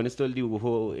 sobre todo en esto del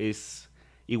dibujo, es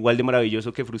igual de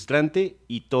maravilloso que frustrante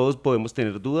y todos podemos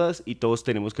tener dudas y todos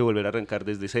tenemos que volver a arrancar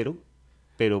desde cero,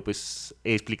 pero pues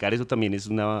explicar eso también es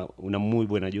una muy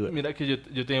buena ayuda. Mira que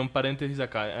yo tenía un paréntesis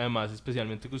acá, además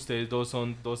especialmente que ustedes dos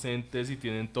son docentes y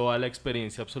tienen toda la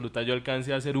experiencia absoluta. Yo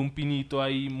alcancé a hacer un pinito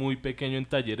ahí muy pequeño en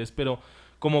talleres, pero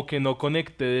como que no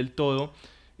conecté del todo,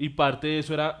 y parte de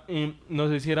eso era, no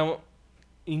sé si era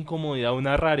incomodidad,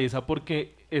 una rareza,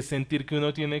 porque es sentir que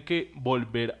uno tiene que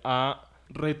volver a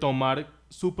retomar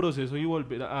su proceso y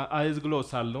volver a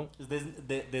desglosarlo.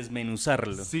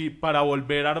 Desmenuzarlo. Sí, para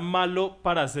volver a armarlo,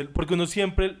 para hacer, porque uno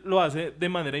siempre lo hace de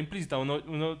manera implícita,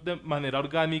 uno de manera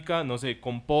orgánica, no sé,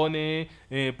 compone,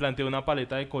 plantea una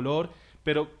paleta de color,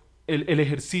 pero el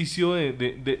ejercicio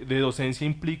de docencia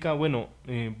implica, bueno,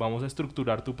 vamos a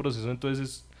estructurar tu proceso,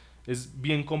 entonces es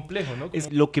bien complejo, ¿no?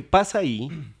 Lo que pasa ahí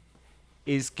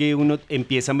es que uno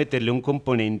empieza a meterle un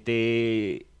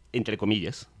componente, entre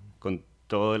comillas, con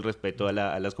todo el respeto a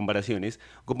las comparaciones,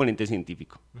 un componente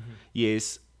científico. Y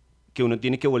es que uno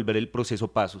tiene que volver el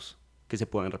proceso pasos que se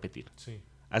puedan repetir. Sí.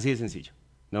 Así de sencillo,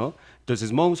 ¿no?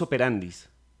 Entonces, modus operandis,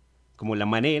 como la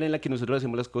manera en la que nosotros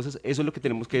hacemos las cosas, eso es lo que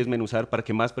tenemos que desmenuzar para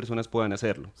que más personas puedan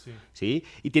hacerlo. Sí. ¿Sí?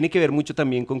 Y tiene que ver mucho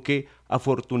también con que,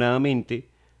 afortunadamente,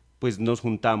 pues nos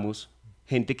juntamos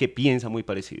gente que piensa muy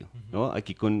parecido, ¿no?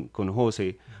 Aquí con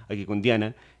José, aquí con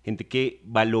Diana, gente que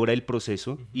valora el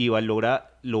proceso y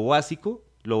valora lo básico,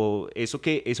 eso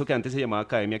que antes se llamaba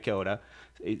academia, que ahora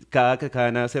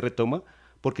cada nada se retoma,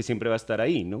 porque siempre va a estar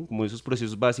ahí, ¿no? Como esos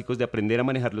procesos básicos de aprender a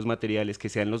manejar los materiales, que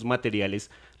sean los materiales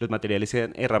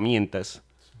sean herramientas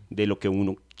de lo que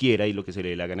uno quiera y lo que se le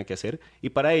dé la gana que hacer, y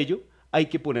para ello hay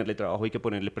que ponerle trabajo, hay que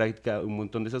ponerle práctica, un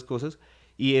montón de esas cosas,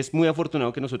 y es muy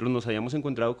afortunado que nosotros nos hayamos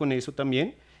encontrado con eso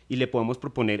también, y le podamos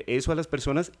proponer eso a las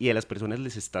personas, y a las personas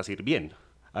les está sirviendo.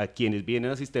 A quienes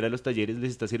vienen a asistir a los talleres les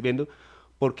está sirviendo,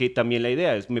 porque también la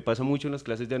idea es, me pasa mucho en las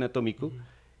clases de anatómico,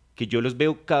 que yo los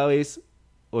veo cada vez,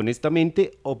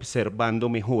 honestamente, observando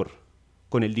mejor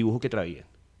con el dibujo que traían,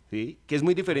 ¿sí? Que es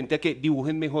muy diferente a que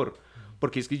dibujen mejor,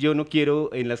 porque es que yo no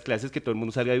quiero en las clases que todo el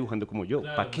mundo salga dibujando como yo.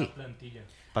 Claro, ¿Para qué?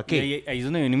 ¿Para Y qué? ahí es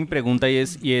donde viene mi pregunta y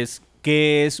es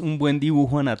 ¿qué es un buen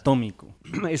dibujo anatómico?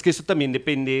 Es que eso también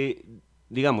depende,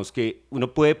 digamos, que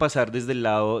uno puede pasar desde el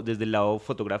lado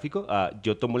fotográfico a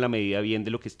yo tomo la medida bien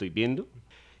de lo que estoy viendo,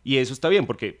 y eso está bien,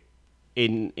 porque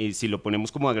si lo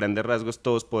ponemos como a grandes rasgos,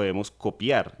 todos podemos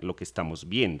copiar lo que estamos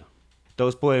viendo.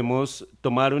 Todos podemos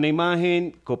tomar una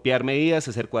imagen, copiar medidas,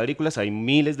 hacer cuadrículas. Hay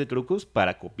miles de trucos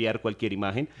para copiar cualquier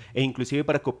imagen e inclusive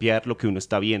para copiar lo que uno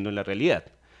está viendo en la realidad.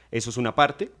 Eso es una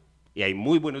parte, y hay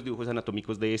muy buenos dibujos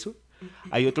anatómicos de eso.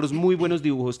 Hay otros muy buenos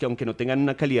dibujos que, aunque no tengan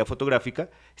una calidad fotográfica,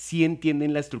 sí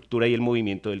entienden la estructura y el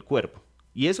movimiento del cuerpo.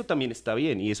 Y eso también está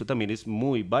bien, y eso también es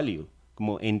muy válido.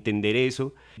 Como entender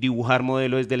eso, dibujar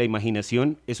modelos desde la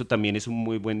imaginación, eso también es un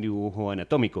muy buen dibujo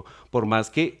anatómico. Por más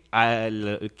que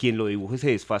quien lo dibuje se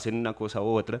desfase en una cosa u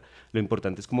otra, lo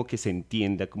importante es como que se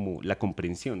entienda como la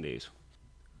comprensión de eso.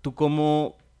 ¿Tú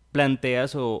cómo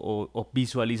planteas o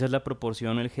visualizas la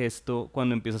proporción, el gesto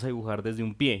cuando empiezas a dibujar desde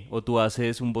un pie? ¿O tú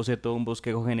haces un boceto, un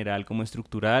bosquejo general como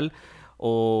estructural?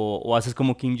 ¿O haces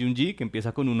como Kim Jong-gi, que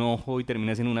empieza con un ojo y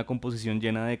termina en una composición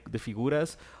llena de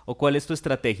figuras? ¿O cuál es tu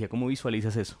estrategia? ¿Cómo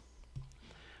visualizas eso?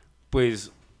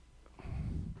 Pues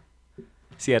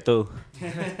sí a todo.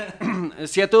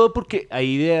 Sí a todo, porque hay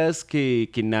ideas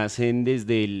que nacen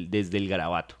desde el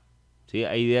garabato, ¿sí?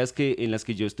 Hay ideas en las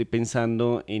que yo estoy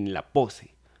pensando en la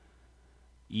pose.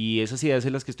 Y esas ideas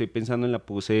en las que estoy pensando en la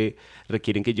pose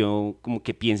requieren que yo como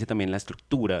que piense también en la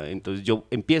estructura. Entonces yo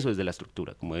empiezo desde la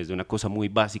estructura, como desde una cosa muy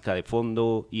básica de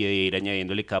fondo, y de ir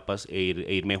añadiéndole capas e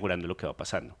ir mejorando lo que va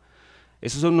pasando.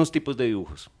 Esos son unos tipos de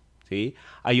dibujos, ¿sí?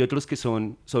 Hay otros que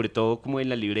son, sobre todo como en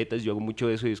las libretas, yo hago mucho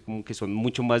eso, y es como que son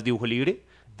mucho más dibujo libre.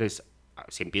 Entonces,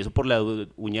 si empiezo por la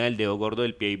uña del dedo gordo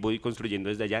del pie y voy construyendo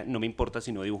desde allá, no me importa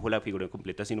si no dibujo la figura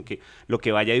completa, sino que lo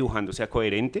que vaya dibujando sea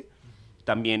coherente,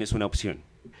 también es una opción.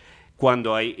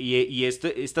 Cuando hay,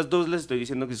 estas dos las estoy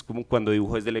diciendo que es como cuando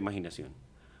dibujo desde la imaginación.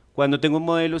 Cuando tengo un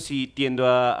modelo, sí tiendo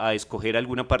a escoger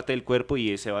alguna parte del cuerpo,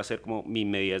 y ese va a ser como mis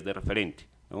medidas de referente,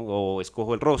 ¿no? O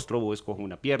escojo el rostro, o escojo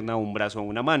una pierna, o un brazo, o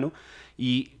una mano,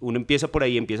 y uno empieza por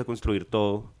ahí, empieza a construir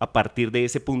todo a partir de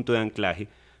ese punto de anclaje,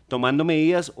 tomando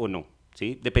medidas o no,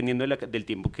 ¿sí? Dependiendo del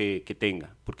tiempo que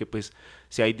tenga. Porque pues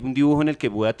si hay un dibujo en el que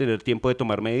voy a tener tiempo de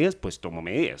tomar medidas, pues tomo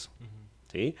medidas.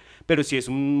 ¿Sí? Pero si es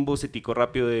un bocetico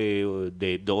rápido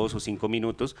de 2 o 5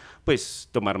 minutos, pues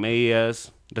tomar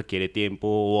medidas requiere tiempo,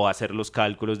 o hacer los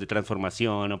cálculos de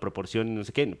transformación o proporción, no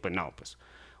sé qué. Pues no, pues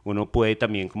uno puede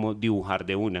también como dibujar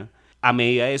de una. A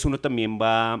medida de eso uno también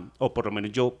va, o por lo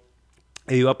menos yo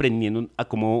he ido aprendiendo a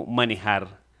cómo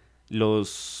manejar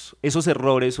esos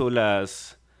errores o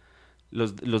los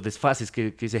desfases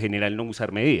que se generan al no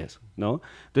usar medidas, ¿no?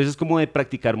 Entonces es como de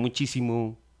practicar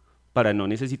muchísimo para no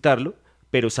necesitarlo,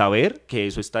 pero saber que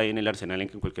eso está en el arsenal, en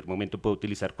que en cualquier momento puedo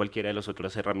utilizar cualquiera de las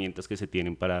otras herramientas que se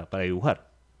tienen para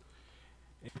dibujar.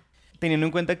 Teniendo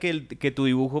en cuenta que tu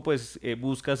dibujo pues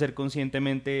busca ser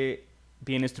conscientemente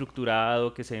bien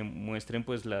estructurado, que se muestren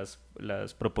pues las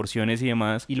proporciones y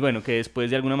demás, y bueno, que después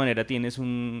de alguna manera tienes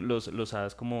los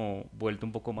has como vuelto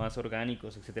un poco más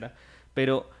orgánicos, etcétera.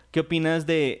 Pero, ¿qué opinas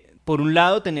de, por un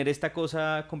lado, tener esta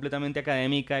cosa completamente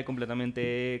académica y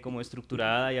completamente como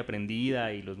estructurada y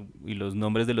aprendida, y los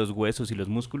nombres de los huesos y los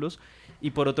músculos,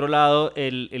 y por otro lado,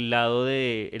 el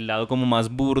lado como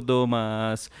más burdo,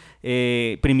 más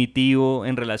primitivo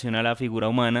en relación a la figura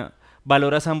humana?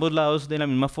 ¿Valoras ambos lados de la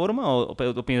misma forma,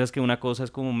 o piensas que una cosa es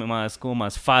como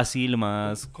más fácil,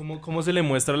 más... ¿Cómo se le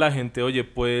muestra a la gente? Oye,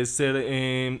 puede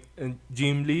ser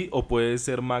Jim Lee o puede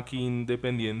ser Makin,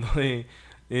 dependiendo de...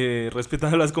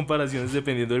 respetando las comparaciones,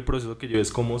 dependiendo del proceso que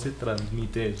lleves. ¿Cómo se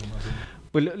transmite eso más o menos?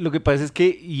 Pues lo que pasa es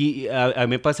que a mí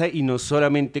me pasa, y no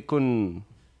solamente con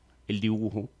el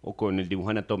dibujo o con el dibujo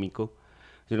anatómico,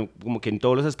 sino como que en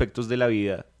todos los aspectos de la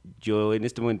vida, yo en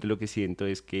este momento lo que siento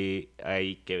es que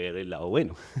hay que ver el lado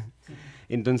bueno.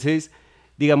 Entonces,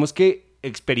 Digamos que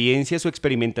experiencias o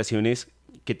experimentaciones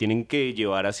que tienen que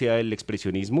llevar hacia el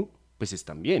expresionismo, pues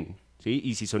están bien, ¿sí?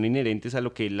 Y si son inherentes a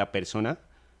lo que la persona,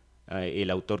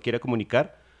 el autor quiera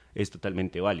comunicar, es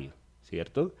totalmente válido,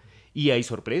 ¿cierto? Y hay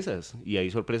sorpresas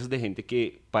de gente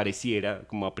que pareciera,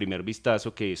 como a primer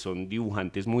vistazo, que son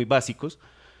dibujantes muy básicos,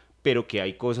 pero que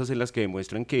hay cosas en las que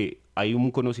demuestran que hay un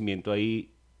conocimiento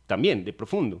ahí también de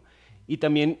profundo. Y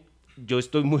también yo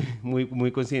estoy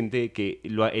muy consciente de que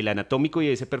el anatómico y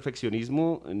ese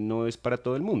perfeccionismo no es para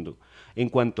todo el mundo. En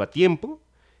cuanto a tiempo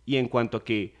y en cuanto a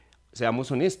que,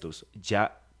 seamos honestos,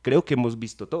 ya creo que hemos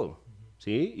visto todo,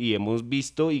 ¿sí? Y hemos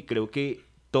visto y creo que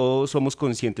todos somos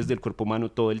conscientes del cuerpo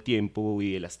humano todo el tiempo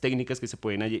y de las técnicas que se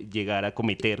pueden llegar a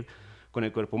cometer con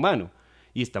el cuerpo humano.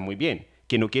 Y está muy bien,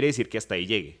 que no quiere decir que hasta ahí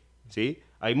llegue, ¿sí?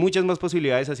 Hay muchas más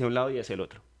posibilidades hacia un lado y hacia el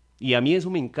otro. Y a mí eso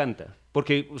me encanta,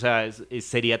 porque o sea,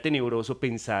 sería tenebroso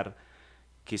pensar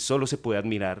que solo se puede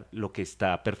admirar lo que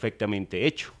está perfectamente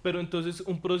hecho. Pero entonces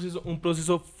un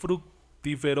proceso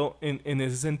fructífero en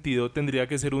ese sentido tendría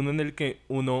que ser uno en el que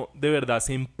uno de verdad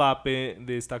se empape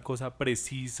de esta cosa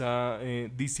precisa,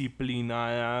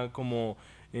 disciplinada, como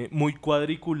muy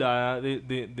cuadriculada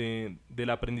del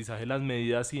aprendizaje, las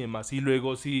medidas y demás, y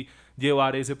luego sí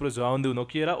llevar ese proceso a donde uno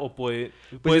quiera, o puede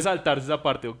saltarse esa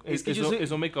parte. Es que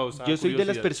eso me causa Yo soy de las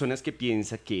curiosidad. personas que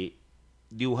piensa que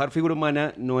dibujar figura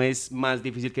humana no es más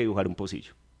difícil que dibujar un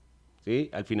pocillo, ¿sí?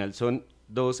 Al final son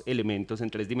dos elementos en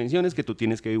 3 dimensiones que tú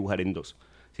tienes que dibujar en 2,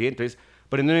 ¿sí? Entonces,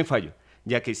 por eso no me fallo,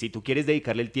 ya que si tú quieres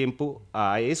dedicarle el tiempo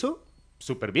a eso,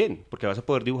 súper bien, porque vas a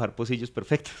poder dibujar pocillos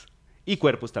perfectos y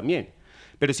cuerpos también.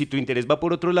 Pero si tu interés va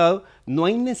por otro lado, no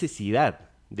hay necesidad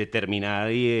de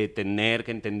terminar y de tener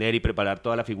que entender y preparar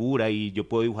toda la figura y yo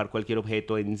puedo dibujar cualquier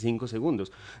objeto en 5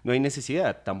 segundos. No hay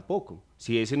necesidad tampoco.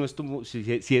 Si ese no es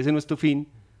tu fin,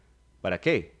 ¿para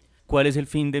qué? ¿Cuál es el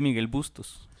fin de Miguel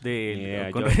Bustos?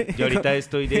 Yo ahorita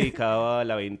estoy dedicado a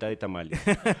la venta de tamales.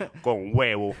 Con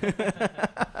huevo.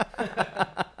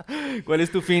 ¿Cuál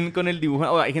es tu fin con el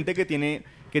dibujo? Hay gente que tiene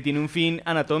un fin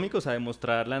anatómico, o sea,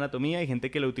 demostrar la anatomía. Hay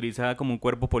gente que lo utiliza como un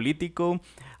cuerpo político.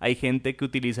 Hay gente que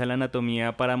utiliza la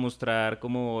anatomía para mostrar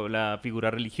como la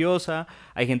figura religiosa.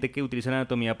 Hay gente que utiliza la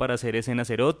anatomía para hacer escenas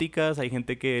eróticas. Hay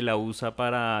gente que la usa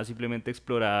para simplemente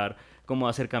explorar como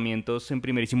acercamientos en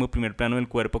primer plano del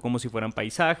cuerpo como si fueran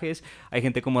paisajes. Hay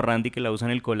gente como Randy que la usa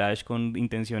en el collage con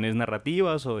intenciones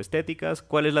narrativas o estéticas.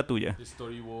 ¿Cuál es la tuya?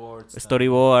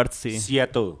 Storyboards, sí. Sí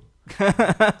a todo.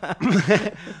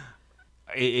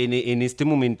 En este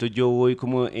momento yo voy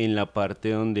como en la parte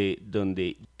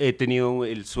donde he tenido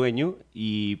el sueño,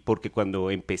 y porque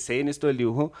cuando empecé en esto del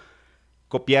dibujo,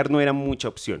 copiar no era mucha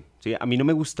opción, ¿sí? A mí no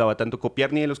me gustaba tanto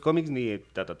copiar ni de los cómics ni de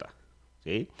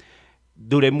 ¿sí?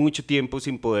 Duré mucho tiempo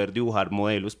sin poder dibujar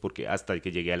modelos, porque hasta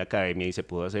que llegué a la academia y se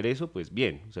pudo hacer eso, pues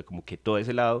bien, o sea, como que todo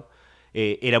ese lado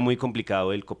era muy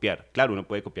complicado el copiar. Claro, uno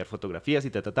puede copiar fotografías y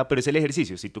pero es el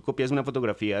ejercicio. Si tú copias una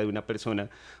fotografía de una persona,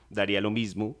 daría lo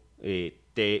mismo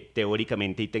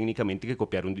teóricamente y técnicamente que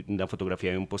copiar una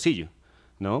fotografía de un pocillo,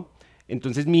 ¿no?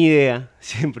 Entonces mi idea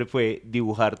siempre fue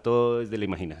dibujar todo desde la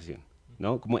imaginación,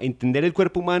 ¿no? Como entender el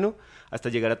cuerpo humano hasta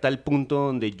llegar a tal punto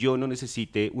donde yo no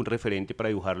necesite un referente para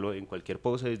dibujarlo en cualquier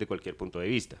pose, desde cualquier punto de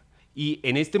vista. Y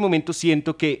en este momento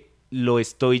siento que lo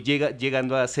estoy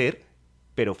llegando a hacer,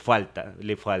 pero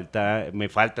me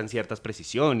faltan ciertas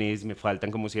precisiones, me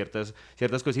faltan como ciertas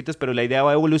cositas, pero la idea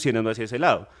va evolucionando hacia ese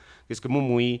lado. Es como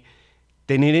muy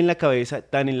tener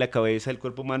tan en la cabeza el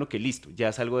cuerpo humano que listo,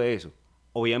 ya salgo de eso.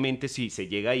 Obviamente si se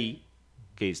llega ahí,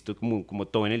 que esto como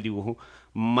todo en el dibujo,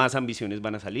 más ambiciones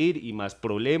van a salir y más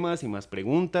problemas y más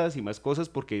preguntas y más cosas,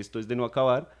 porque esto es de no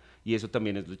acabar, y eso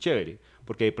también es lo chévere,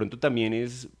 porque de pronto también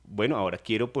es, bueno, ahora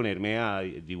quiero ponerme a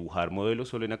dibujar modelos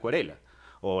solo en acuarela,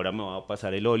 o ahora me va a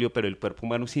pasar el óleo, pero el cuerpo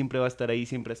humano siempre va a estar ahí,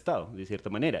 siempre ha estado, de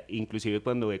cierta manera. Inclusive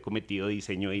cuando he cometido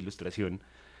diseño e ilustración,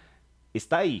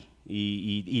 está ahí,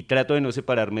 y trato de no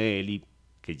separarme de él y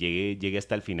que llegue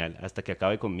hasta el final, hasta que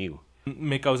acabe conmigo.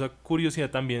 Me causa curiosidad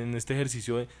también en este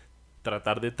ejercicio de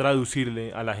tratar de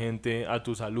traducirle a la gente, a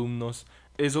tus alumnos,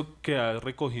 eso que has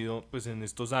recogido pues en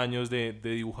estos años de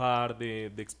dibujar,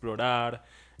 de explorar,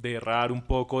 de errar un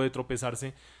poco, de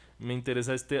tropezarse. Me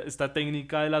interesa esta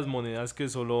técnica de las monedas que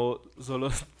solo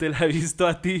te la he visto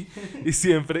a ti y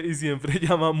siempre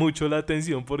llama mucho la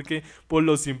atención, porque por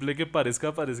lo simple que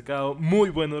parezca dado muy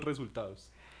buenos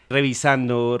resultados.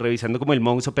 Revisando como el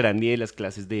modus operandi de las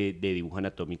clases de dibujo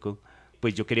anatómico,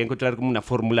 pues yo quería encontrar como una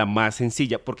fórmula más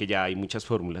sencilla, porque ya hay muchas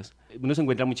fórmulas. Uno se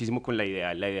encuentra muchísimo con la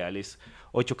ideal es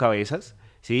 8 cabezas,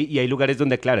 ¿sí? Y hay lugares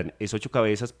donde aclaran, es 8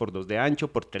 cabezas por 2 de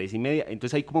ancho, por 3 y media,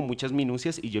 entonces hay como muchas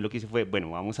minucias, y yo lo que hice fue,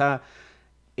 bueno, vamos a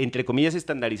entre comillas,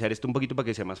 estandarizar esto un poquito para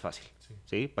que sea más fácil.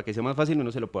 ¿Sí? Para que sea más fácil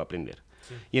uno se lo pueda aprender.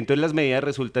 Sí. Y entonces las medidas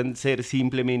resultan ser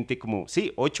simplemente como,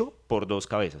 8 por 2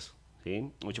 cabezas. ¿Sí?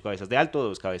 8 cabezas de alto,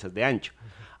 2 cabezas de ancho.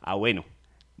 Bueno.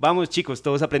 Vamos, chicos,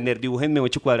 todos a aprender, dibújenme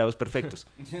 8 cuadrados perfectos.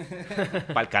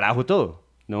 Pa'l carajo todo,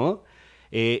 ¿no?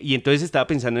 Y entonces estaba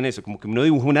pensando en eso, como que uno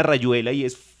dibuja una rayuela y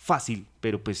es fácil,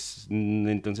 pero pues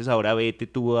entonces ahora vete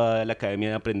tú a la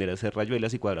academia a aprender a hacer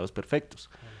rayuelas y cuadrados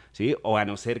perfectos, ¿sí? O a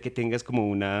no ser que tengas como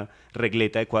una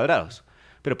regleta de cuadrados.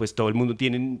 Pero pues todo el mundo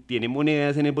tiene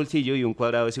monedas en el bolsillo y un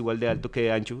cuadrado es igual de alto que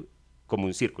de ancho, como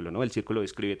un círculo, ¿no? El círculo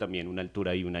describe también una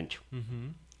altura y un ancho.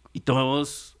 Y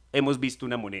todos hemos visto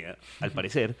una moneda, al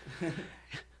parecer.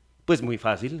 Pues muy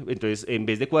fácil. Entonces, en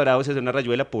vez de cuadrados y hacer una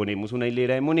rayuela, ponemos una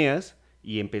hilera de monedas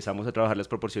y empezamos a trabajar las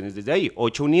proporciones desde ahí.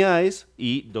 8 unidades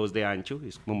y 2 de ancho.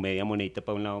 Es como media monedita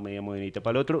para un lado, media monedita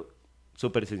para el otro.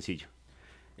 Súper sencillo.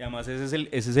 Y además ese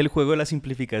es el juego de la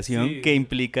simplificación que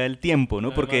implica el tiempo, ¿no?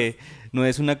 Además, porque no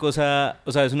es una cosa,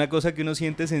 o sea, es una cosa que uno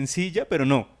siente sencilla, pero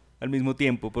no, al mismo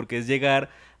tiempo, porque es llegar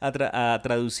a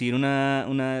traducir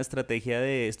una estrategia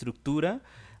de estructura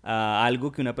a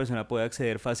algo que una persona puede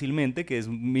acceder fácilmente, que es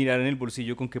mirar en el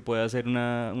bolsillo con que puede hacer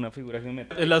una figura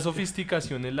geométrica. Es la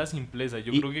sofisticación, es la simpleza.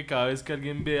 Yo creo que cada vez que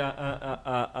alguien ve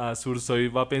a Sursoy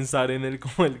va a pensar en el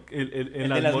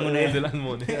las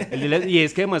monedas. Y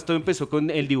es que además todo empezó con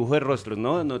el dibujo de rostros,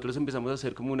 ¿no? Nosotros empezamos a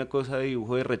hacer como una cosa de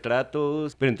dibujo de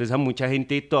retratos, pero entonces a mucha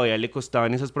gente todavía le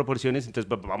costaban esas proporciones, entonces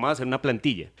vamos a hacer una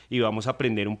plantilla y vamos a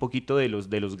aprender un poquito de los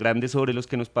grandes sobre los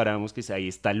que nos paramos, que ahí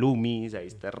está Loomis, ahí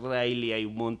está Riley, hay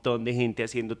un montón de gente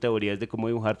haciendo teorías de cómo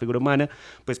dibujar figura humana,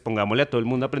 pues pongámosle a todo el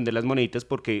mundo a aprender las moneditas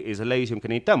porque esa es la edición que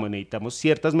necesitamos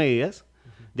ciertas medidas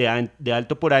de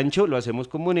alto por ancho, lo hacemos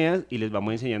con monedas y les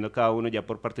vamos enseñando a cada uno ya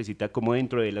por partecita cómo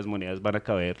dentro de las monedas van a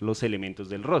caber los elementos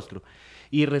del rostro.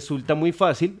 Y resulta muy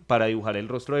fácil para dibujar el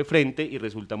rostro de frente y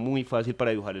resulta muy fácil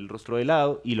para dibujar el rostro de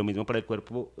lado y lo mismo para el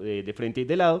cuerpo de frente y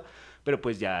de lado, pero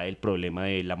pues ya el problema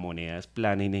de la moneda es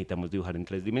plana y necesitamos dibujar en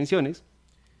 3 dimensiones.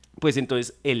 Pues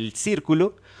entonces el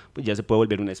círculo pues ya se puede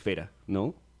volver una esfera,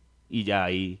 ¿no? Y ya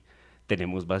ahí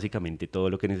tenemos básicamente todo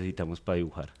lo que necesitamos para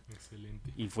dibujar.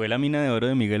 Excelente. Y fue la mina de oro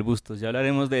de Miguel Bustos, ya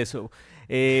hablaremos de eso.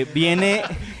 Viene,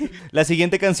 la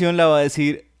siguiente canción la va a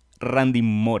decir Randy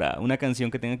Mora, una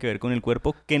canción que tenga que ver con el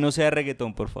cuerpo, que no sea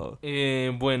reggaetón, por favor.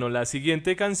 Bueno, la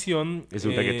siguiente canción es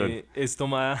un reggaetón. Es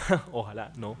tomada,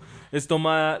 ojalá, no, es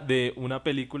tomada de una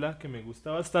película que me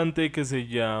gusta bastante que se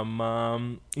llama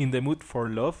In the Mood for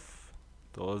Love.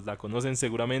 Todos la conocen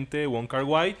seguramente, Wong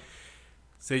Kar-wai.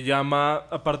 Se llama,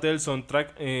 aparte del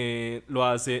soundtrack, lo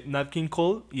hace Nat King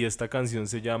Cole y esta canción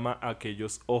se llama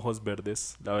Aquellos Ojos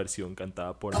Verdes, la versión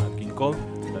cantada por Nat King Cole.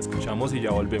 La escuchamos y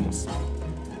ya volvemos.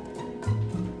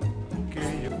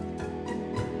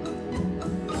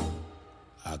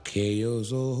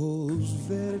 Aquellos ojos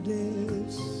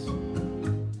verdes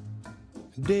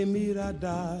de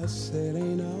mirada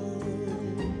serena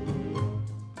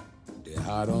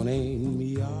dejaron en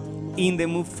mi alma. In the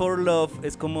Mood for Love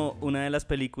es como una de las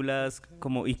películas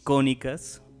como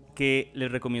icónicas que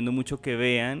les recomiendo mucho que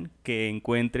vean, que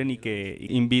encuentren y que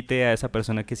invite a esa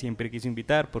persona que siempre quiso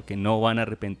invitar porque no van a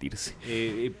arrepentirse.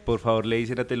 Por favor, le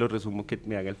dicen a Te lo resumo que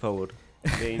me haga el favor.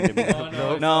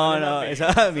 No,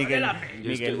 esa Miguel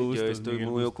Yo estoy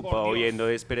muy ocupado viendo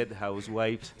Desperate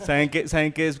Housewives. ¿Saben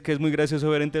qué es muy gracioso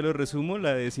ver en Te lo resumo?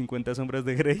 La de 50 sombras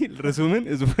de Grey. El resumen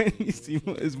es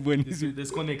buenísimo, es buenísimo. Estoy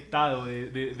desconectado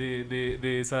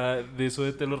de eso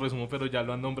de Te lo resumo, pero ya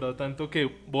lo han nombrado tanto que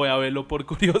voy a verlo por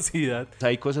curiosidad.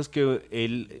 Hay cosas que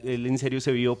él en serio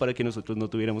se vio para que nosotros no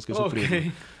tuviéramos que sufrir.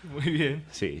 Okay, muy bien.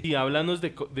 Sí. Y háblanos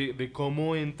de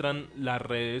cómo entran las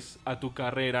redes a tu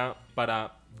carrera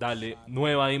para darle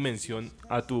nueva dimensión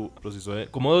a tu proceso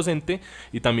como docente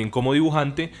y también como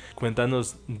dibujante.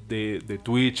 Cuéntanos de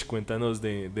Twitch, cuéntanos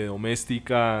de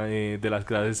Doméstica, de las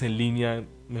clases en línea,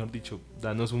 mejor dicho,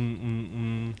 danos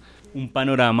un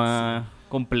panorama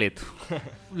completo.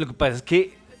 Lo que pasa es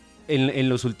que en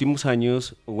los últimos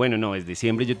años, bueno, no, desde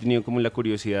siempre yo he tenido como la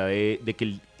curiosidad de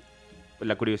que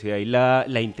la curiosidad y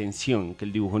la intención, que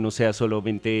el dibujo no sea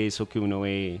solamente eso que uno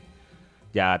ve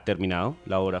ya terminado,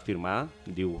 la obra firmada,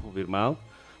 el dibujo firmado,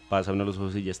 pasa uno los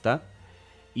ojos y ya está.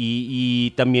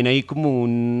 Y también hay como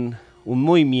un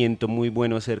movimiento muy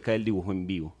bueno acerca del dibujo en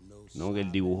vivo, ¿no?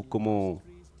 El dibujo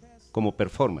como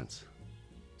performance,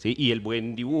 ¿sí? Y el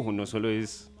buen dibujo no solo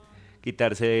es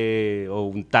quitarse o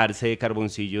untarse de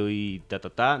carboncillo y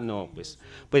no, pues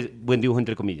buen dibujo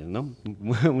entre comillas, ¿no?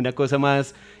 Una cosa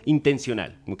más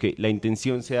intencional, como que la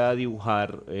intención sea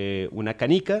dibujar una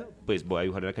canica, pues voy a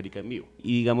dibujar una canica en vivo.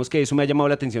 Y digamos que eso me ha llamado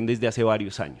la atención desde hace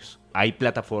varios años. Hay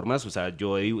plataformas, o sea,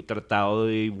 yo he tratado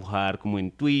de dibujar como en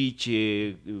Twitch,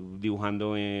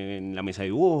 dibujando en la mesa de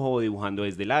dibujo, dibujando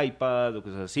desde el iPad o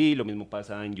cosas así, lo mismo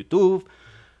pasa en YouTube,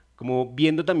 como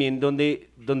viendo también dónde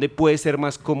puede ser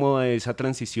más cómoda esa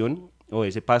transición o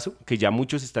ese paso, que ya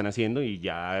muchos están haciendo y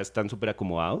ya están súper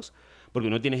acomodados, porque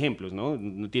uno tiene ejemplos, ¿no?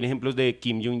 Uno tiene ejemplos de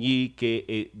Kim Jong-gi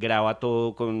que graba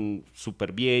todo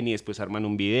súper bien y después arman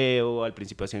un video, al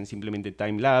principio hacen simplemente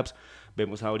time-lapse,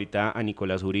 vemos ahorita a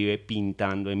Nicolás Uribe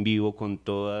pintando en vivo con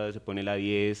toda, se pone la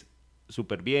 10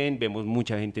 súper bien, vemos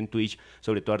mucha gente en Twitch,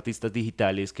 sobre todo artistas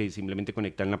digitales que simplemente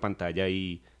conectan la pantalla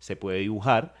y se puede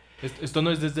dibujar. Esto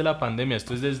no es desde la pandemia,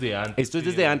 esto es desde antes. Esto es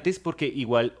desde antes porque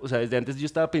igual, o sea, desde antes yo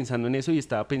estaba pensando en eso y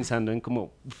estaba pensando en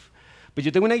como, pues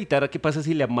yo tengo una guitarra, ¿qué pasa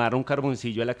si le amarro un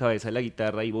carboncillo a la cabeza de la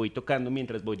guitarra y voy tocando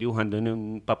mientras voy dibujando en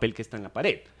un papel que está en la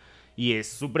pared? Y es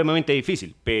supremamente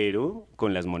difícil, pero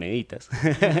con las moneditas.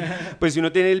 Pues si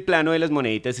uno tiene el plano de las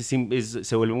moneditas,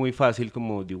 se vuelve muy fácil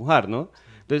como dibujar, ¿no?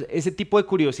 Entonces, ese tipo de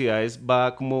curiosidades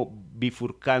va como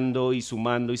bifurcando y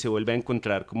sumando y se vuelve a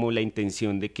encontrar como la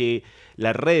intención de que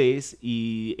las redes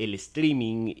y el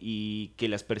streaming y que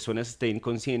las personas estén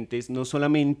conscientes no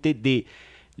solamente de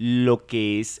lo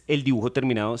que es el dibujo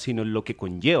terminado, sino lo que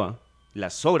conlleva,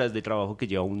 las horas de trabajo que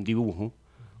lleva un dibujo,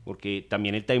 porque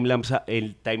también el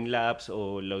time-lapse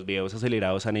o los videos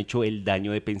acelerados han hecho el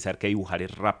daño de pensar que dibujar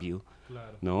es rápido,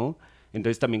 claro, ¿no?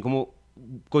 Entonces también como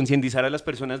concientizar a las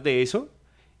personas de eso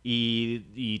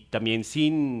y también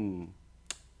sin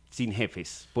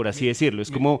jefes, por así decirlo.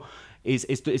 Es como,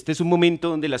 este es un momento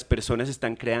donde las personas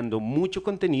están creando mucho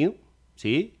contenido,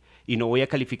 ¿sí? Y no voy a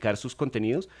calificar sus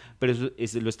contenidos, pero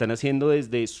lo están haciendo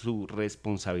desde su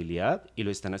responsabilidad y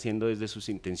lo están haciendo desde sus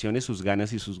intenciones, sus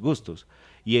ganas y sus gustos.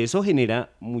 Y eso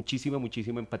genera muchísima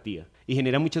empatía. Y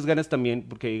genera muchas ganas también,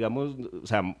 porque digamos, o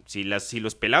sea, si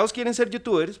los pelados quieren ser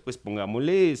youtubers, pues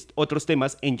pongámosles otros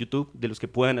temas en YouTube de los que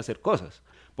puedan hacer cosas.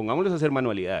 Pongámoslos a hacer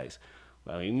manualidades.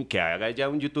 Que haga ya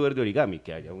un youtuber de origami,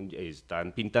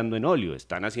 están pintando en óleo,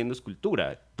 están haciendo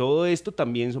escultura. Todo esto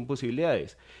también son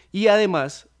posibilidades. Y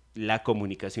además, la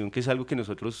comunicación, que es algo que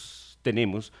nosotros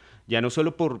tenemos, ya no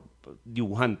solo por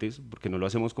dibujantes, porque no lo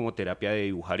hacemos como terapia de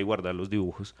dibujar y guardar los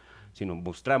dibujos, sino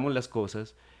mostramos las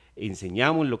cosas,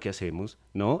 enseñamos lo que hacemos,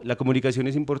 ¿no? La comunicación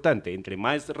es importante. Entre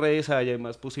más redes haya,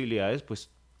 más posibilidades, pues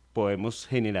podemos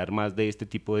generar más de este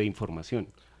tipo de información.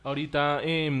 Ahorita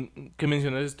que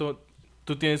mencionas esto,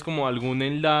 ¿tú tienes como algún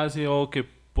enlace o que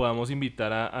podamos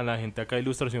invitar a la gente acá de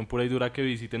Ilustración Pura y Dura que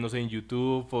visiten, no sé, en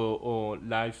YouTube o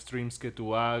live streams que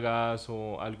tú hagas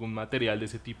o algún material de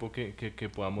ese tipo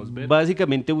que podamos ver?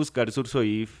 Básicamente buscar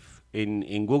Sursoif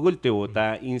en Google te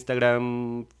bota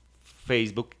Instagram,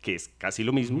 Facebook, que es casi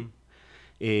lo mismo,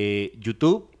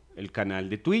 YouTube, el canal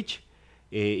de Twitch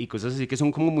y cosas así que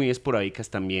son como muy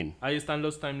esporádicas también. Ahí están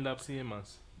los timelapse y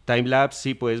demás. Timelapse,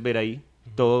 sí, puedes ver ahí.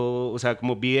 Todo, o sea,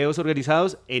 como videos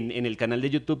organizados. En el canal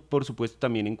de YouTube, por supuesto,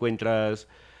 también encuentras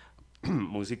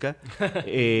música.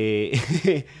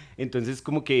 Entonces,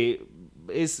 como que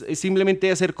es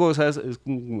simplemente hacer cosas. Es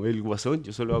como el Guasón,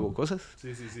 yo solo hago cosas. Sí.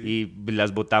 Y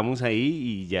las botamos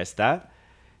ahí y ya está.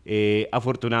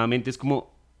 Afortunadamente es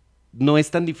como, no es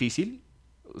tan difícil.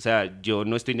 O sea, yo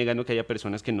no estoy negando que haya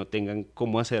personas que no tengan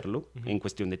cómo hacerlo en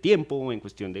cuestión de tiempo, en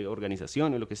cuestión de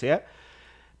organización o lo que sea.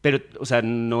 Pero, o sea,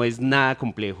 no es nada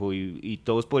complejo y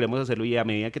todos podríamos hacerlo y a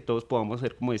medida que todos podamos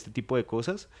hacer como este tipo de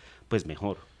cosas, pues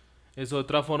mejor. Es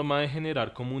otra forma de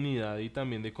generar comunidad y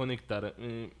también de conectar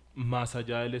más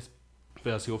allá del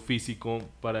espacio físico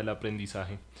para el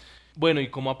aprendizaje. Bueno, ¿y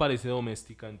cómo aparece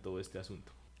Doméstica en todo este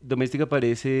asunto? Doméstica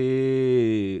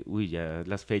aparece, ya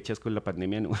las fechas con la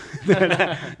pandemia, no.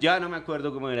 Ya no me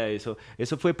acuerdo cómo era eso.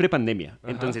 Eso fue prepandemia.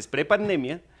 Entonces,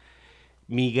 prepandemia,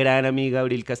 mi gran amiga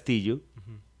Abril Castillo.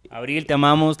 Abril, te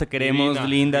amamos, te queremos,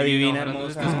 linda, divina,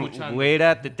 hermosa.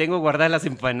 Güera, te tengo guardadas las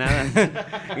empanadas.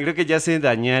 Creo que ya se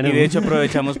dañaron. Y de hecho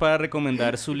aprovechamos para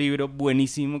recomendar su libro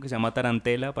buenísimo que se llama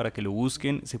Tarantela, para que lo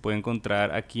busquen. Se puede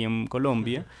encontrar aquí en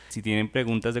Colombia. Si tienen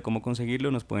preguntas de cómo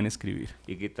conseguirlo, nos pueden escribir.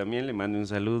 Y que también le mando un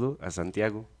saludo a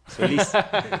Santiago Solís,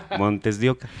 Montes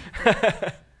de Oca.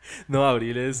 No,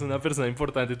 Abril es una persona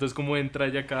importante. Entonces, ¿cómo entra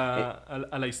ella acá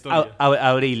a la historia?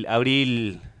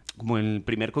 Abril, como en el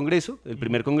primer congreso,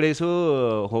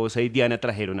 José y Diana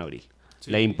trajeron a Abril. Sí.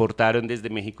 La importaron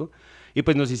desde México y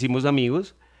pues nos hicimos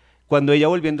amigos. Cuando ella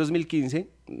volvió en 2015,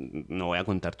 no voy a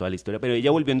contar toda la historia, pero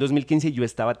ella volvió en 2015 y yo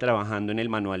estaba trabajando en el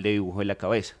manual de dibujo de la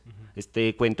cabeza.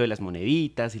 Este cuento de las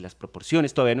moneditas y las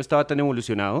proporciones todavía no estaba tan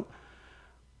evolucionado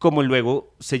como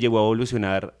luego se llevó a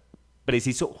evolucionar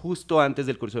preciso justo antes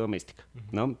del curso de doméstica,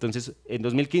 ¿no? Entonces, en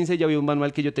 2015 ya había un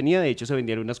manual que yo tenía, de hecho se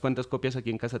vendieron unas cuantas copias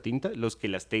aquí en Casa Tinta, los que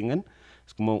las tengan,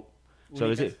 es como...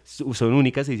 son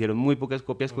únicas, se hicieron muy pocas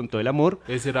copias con todo el amor.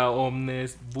 Ese era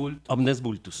Omnes Vultus. Omnes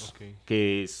Vultus, Ok.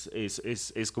 que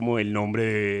es como el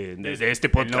nombre de este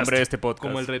podcast. El nombre de este podcast.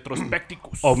 Como el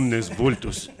Retrospecticus. Omnes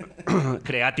Vultus.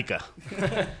 Creática.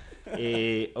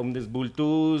 Omnes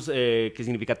Vultus, que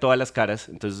significa todas las caras.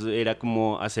 Entonces era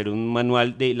como hacer un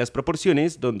manual de las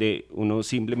proporciones donde uno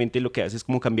simplemente lo que hace es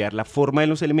como cambiar la forma de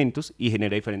los elementos y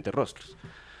genera diferentes rostros.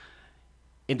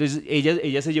 Entonces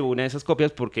ella se llevó una de esas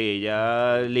copias porque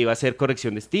ella le iba a hacer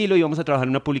corrección de estilo, íbamos a trabajar en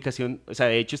una publicación, o sea,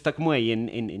 de hecho está como ahí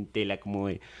en tela, como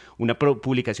de una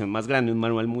publicación más grande, un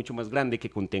manual mucho más grande que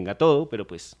contenga todo, pero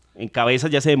pues en cabeza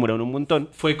ya se demoraron un montón.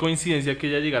 Fue coincidencia que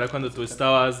ella llegara cuando tú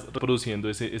estabas produciendo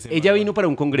ese Ella manual. vino para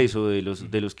un congreso de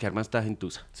los que arman esta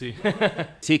gentuza. Sí.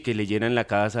 Sí, que le llenan la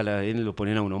casa, lo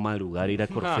ponen a uno a madrugar, ir a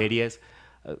corferias,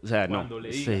 o sea, no, Cuando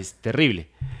le diga. es terrible.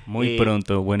 Muy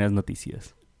pronto, buenas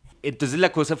noticias. Entonces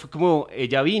la cosa fue como,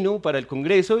 ella vino para el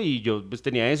congreso y yo pues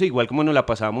tenía eso, igual como nos la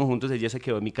pasábamos juntos, ella se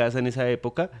quedó en mi casa en esa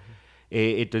época,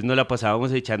 entonces nos la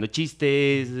pasábamos echando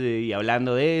chistes y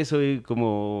hablando de eso y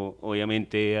como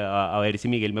obviamente a ver si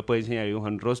Miguel me puede enseñar a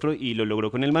dibujar un rostro y lo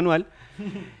logró con el manual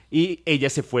y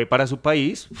ella se fue para su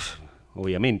país,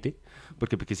 obviamente,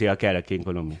 porque se iba a quedar aquí en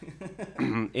Colombia.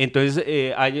 Entonces,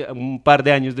 un par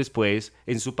de años después,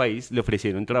 en su país, le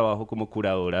ofrecieron trabajo como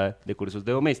curadora de cursos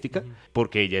de doméstica,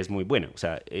 porque ella es muy buena. O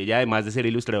sea, ella además de ser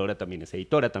ilustradora, también es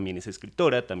editora, también es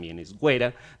escritora, también es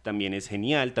güera, también es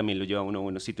genial, también lo lleva a uno a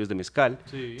buenos sitios de mezcal.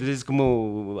 Sí. Entonces, es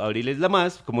como abrirles la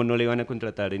más, como no le van a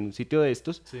contratar en un sitio de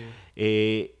estos. Sí.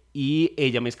 Y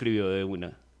ella me escribió de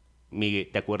una. Miguel,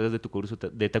 ¿te acuerdas de tu curso?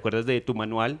 ¿Te acuerdas de tu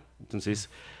manual? Entonces,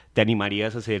 ¿te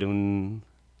animarías a hacer un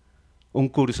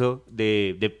curso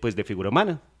de figura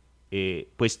humana?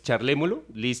 Pues charlémoslo,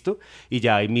 listo. Y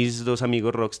ya hay mis dos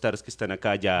amigos rockstars que están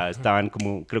acá, ya estaban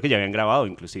como, creo que ya habían grabado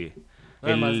inclusive,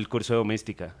 Además- el curso de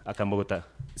doméstica acá en Bogotá.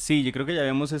 Sí, yo creo que ya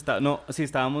habíamos estado, no, sí,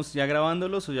 estábamos ya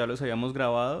grabándolos o ya los habíamos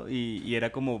grabado y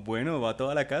era como, bueno, va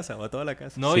toda la casa, va toda la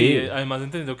casa. No, Sí. y además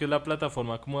entendiendo que es la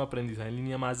plataforma como de aprendizaje en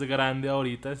línea más grande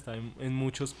ahorita, está en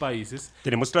muchos países.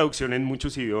 Tenemos traducción en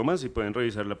muchos idiomas y pueden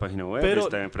revisar la página web, Pero,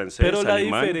 está en francés, pero la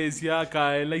alemán. diferencia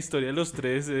acá en la historia de los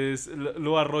tres es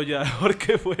lo arrollador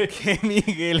que fue. Que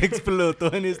Miguel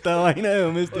explotó en esta vaina de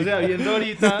doméstica. O sea, viendo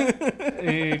ahorita,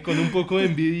 con un poco de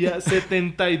envidia,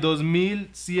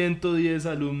 72.110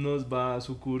 alumnos va a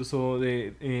su curso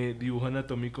de dibujo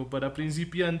anatómico para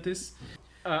principiantes.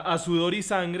 A sudor y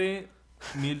sangre,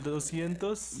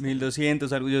 1.200.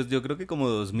 1200, algo, yo creo que como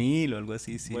 2000 o algo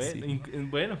así, sí, Bueno, sí.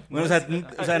 bueno, Bueno, no,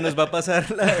 o sea, nos va a pasar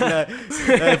la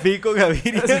de Fico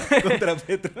Gaviria contra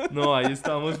Petro. no, ahí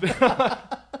estamos.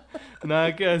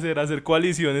 Nada que hacer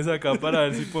coaliciones acá para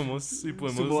ver si podemos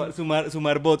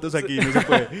Sumar votos aquí, no se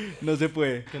puede, no se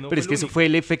puede. que no Pero es fue que lo eso único. fue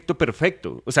el efecto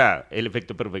perfecto. O sea, el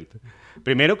efecto perfecto.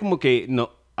 Primero, como que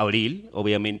no. Abril,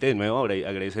 obviamente, de nuevo,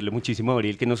 agradecerle muchísimo a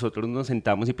Abril que nosotros nos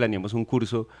sentamos y planeamos un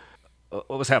curso.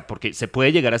 O sea, porque se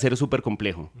puede llegar a ser súper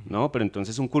complejo, ¿no? Pero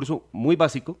entonces un curso muy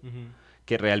básico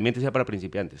que realmente sea para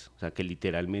principiantes. O sea, que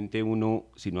literalmente uno,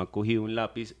 si no ha cogido un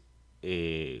lápiz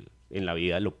en la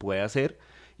vida, lo puede hacer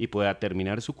y pueda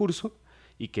terminar su curso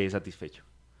y quede satisfecho,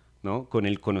 ¿no? Con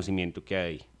el conocimiento que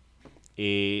hay.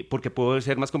 Porque puede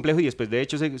ser más complejo y después de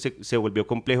hecho se volvió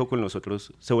complejo con los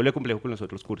otros, se vuelve complejo con los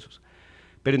otros cursos.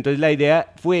 Pero entonces la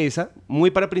idea fue esa,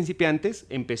 muy para principiantes,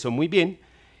 empezó muy bien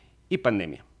y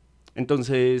pandemia.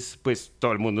 Entonces, pues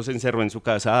todo el mundo se encerró en su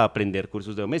casa a aprender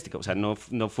cursos de doméstica. O sea, no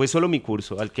fue solo mi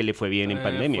curso al que le fue bien en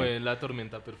pandemia. Fue la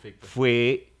tormenta perfecta.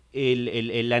 Fue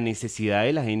la necesidad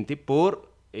de la gente por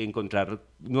encontrar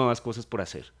nuevas cosas por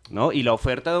hacer, ¿no? Y la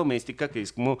oferta doméstica, que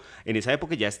es como, en esa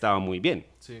época ya estaba muy bien.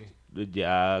 Sí.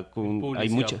 Ya hay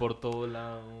Publicidad mucha... por todo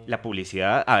lado. La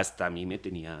publicidad hasta a mí me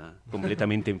tenía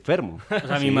completamente enfermo. O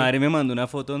sea, mi madre me mandó una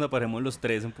foto donde aparecemos los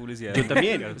tres en publicidad. Yo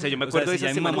también. O sea, yo me acuerdo si de esa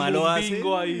ya mi semana. mamá como lo un hace.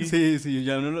 bingo ahí. Sí,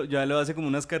 ya lo hace como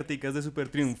unas carticas de Super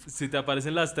Triunfo. Si te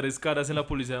aparecen las tres caras en la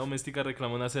publicidad doméstica,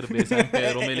 reclama una cerveza en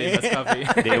Pedro Melenas Café.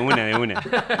 De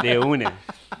una.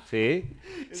 ¿Sí?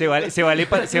 Se vale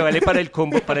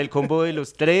para el combo de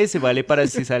los tres, se vale para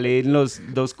si salen los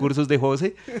dos cursos de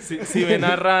José. Si ven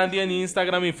a Randy en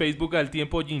Instagram y Facebook al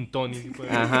tiempo Gin Tonic, pues,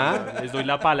 Ajá. les doy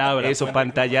la palabra. Eso, pues.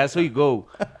 pantallazo y go.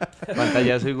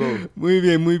 Pantallazo y go. Muy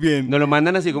bien, muy bien. Nos lo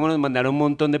mandan así como nos mandaron un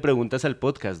montón de preguntas al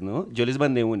podcast, ¿no? Yo les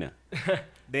mandé una.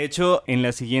 De hecho, en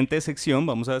la siguiente sección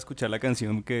vamos a escuchar la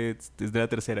canción que es de la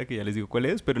tercera, que ya les digo cuál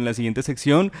es, pero en la siguiente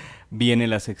sección viene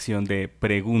la sección de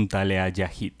Pregúntale a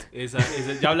Yahid.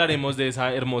 Ya hablaremos de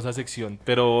esa hermosa sección.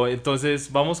 Pero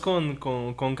entonces, vamos con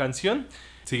canción.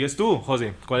 Sigues tú,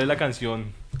 José. ¿Cuál es la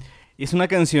canción? Es una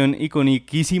canción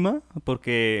iconiquísima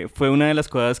porque fue una de las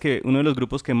cosas uno de los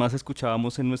grupos que más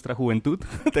escuchábamos en nuestra juventud.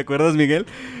 ¿Te acuerdas, Miguel?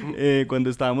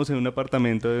 Cuando estábamos en un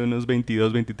apartamento de unos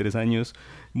 22, 23 años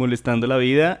molestando la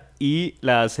vida, y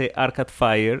la hace Arcade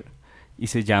Fire y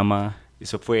se llama...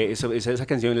 Esa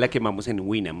canción la quemamos en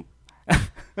Winamp.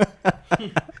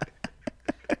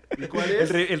 ¿Y cuál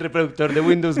es? El reproductor de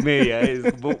Windows Media.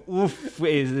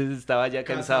 Estaba ya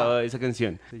cansado de esa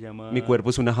canción. Se llama... Mi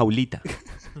cuerpo es una jaulita.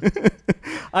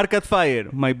 Arcade Fire,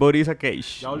 My Body is a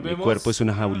Cage. Ya Mi volvemos. cuerpo es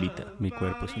una jaulita. Mi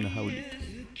cuerpo es una jaulita.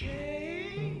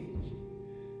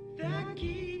 That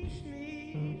keeps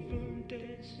me from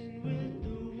dancing with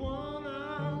the one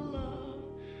I love,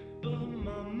 but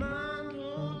my mind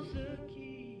holds the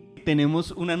key.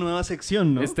 Tenemos una nueva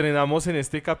sección, ¿no? Estrenamos en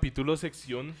este capítulo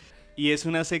sección. Y es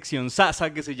una sección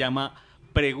sasa que se llama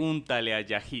Pregúntale a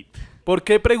Yahid. ¿Por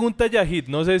qué pregunta Yahid?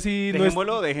 No sé si...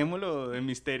 Dejémoslo en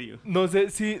misterio. No sé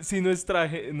si nuestra...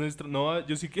 No,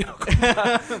 yo sí quiero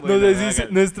contar. Bueno, No sé si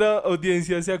hágale. nuestra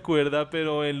audiencia se acuerda,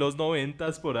 pero en los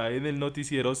 90s, por ahí en el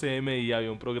noticiero CMI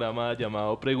había un programa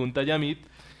llamado Pregunta Yamid,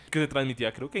 que se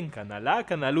transmitía creo que en Canal A,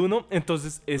 Canal 1.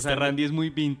 Entonces, O sea, Randy es muy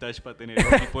vintage para tener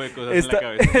ese tipo de cosas en la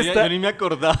cabeza. Yo ni me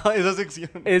acordaba de esa sección.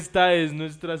 esta es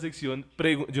nuestra sección.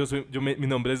 Mi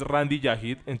nombre es Randy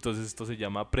Yahid, entonces esto se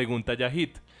llama Pregunta Yahid.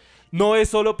 No es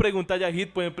solo Pregunta Yahid,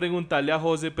 pueden preguntarle a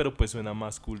José, pero pues suena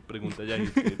más cool Pregunta Yahid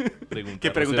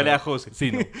Que pregúntale a José.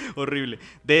 Sí, no. Horrible.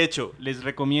 De hecho, les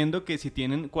recomiendo que si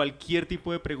tienen cualquier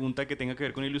tipo de pregunta que tenga que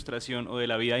ver con ilustración o de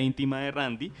la vida íntima de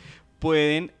Randy,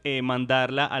 pueden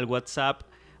mandarla al WhatsApp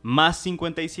más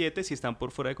 57 si están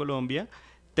por fuera de Colombia,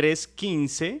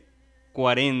 315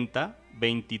 40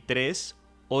 23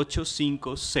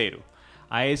 850.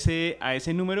 A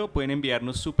ese número pueden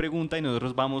enviarnos su pregunta y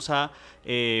nosotros vamos a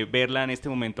verla en este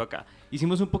momento acá.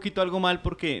 Hicimos un poquito algo mal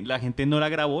porque la gente no la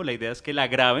grabó, la idea es que la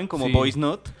graben como Sí. voice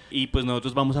note y pues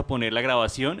nosotros vamos a poner la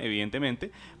grabación,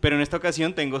 evidentemente, pero en esta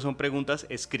ocasión son preguntas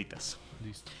escritas.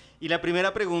 Listo. Y la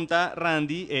primera pregunta,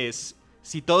 Randy, es: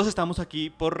 si todos estamos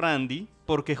aquí por Randy,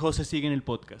 ¿por qué José sigue en el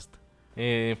podcast?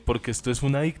 Porque esto es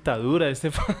una dictadura.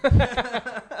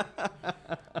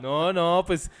 No,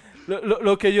 pues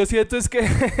lo que yo siento es que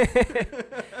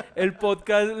el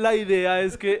podcast, la idea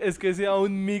es que sea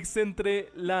un mix entre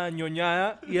la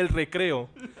ñoñada y el recreo.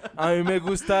 A mí me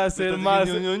gusta hacer más...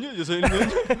 Yo soy el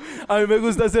ñoño. A mí me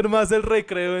gusta hacer más el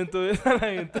recreo, entonces a la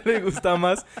gente le gusta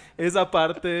más esa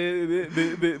parte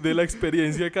de la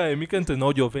experiencia académica. Entonces,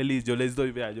 no, yo feliz, yo les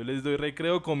doy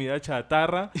recreo, comida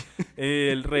chatarra,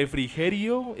 el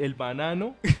refrigerio, el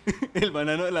banano, El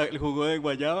banano, el jugo de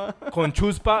guayaba. con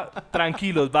chuspa,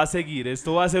 tranquilos, va a seguir.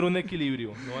 Esto va a ser un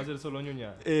equilibrio, no va a ser solo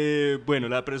ñoñada. Bueno,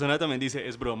 la persona también dice,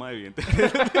 es broma,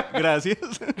 evidentemente. Gracias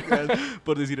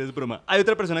por decir es broma. Hay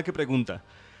otra persona que pregunta.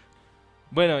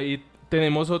 Bueno, y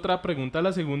tenemos otra pregunta.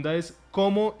 La segunda es: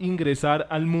 ¿cómo ingresar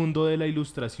al mundo de la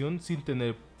ilustración sin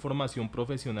tener formación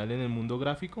profesional en el mundo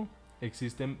gráfico?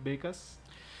 ¿Existen becas?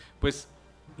 Pues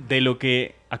de lo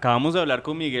que acabamos de hablar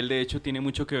con Miguel, de hecho, tiene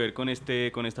mucho que ver con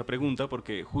esta pregunta,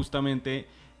 porque justamente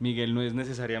Miguel no es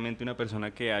necesariamente una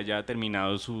persona que haya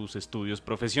terminado sus estudios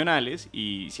profesionales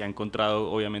y se ha encontrado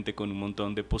obviamente con un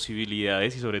montón de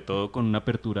posibilidades y sobre todo con una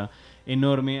apertura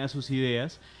enorme a sus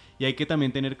ideas. Y hay que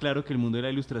también tener claro que el mundo de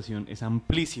la ilustración es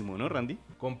amplísimo, ¿no, Randy?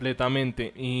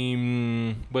 Completamente.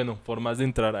 Y bueno, formas de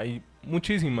entrar hay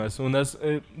muchísimas. Unas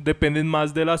dependen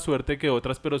más de la suerte que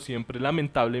otras, pero siempre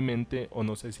lamentablemente, o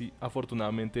no sé si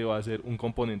afortunadamente, va a ser un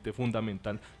componente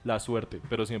fundamental la suerte.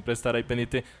 Pero siempre estar ahí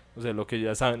pendiente, o sea, lo que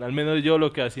ya saben, al menos yo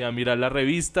lo que hacía, mirar las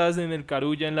revistas en el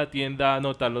Carulla, en la tienda,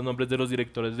 anotar los nombres de los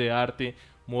directores de arte,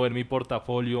 mover mi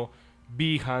portafolio,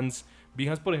 Behance.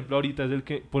 Behance, por ejemplo, ahorita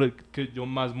es por el que yo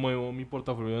más muevo mi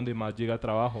portafolio, donde más llega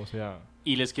trabajo, o sea...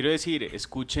 Y les quiero decir,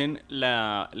 escuchen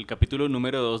el capítulo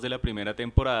número 2 de la primera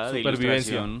temporada de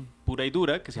Supervivencia. Ilustración Pura y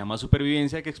Dura, que se llama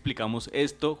Supervivencia, que explicamos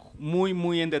esto muy,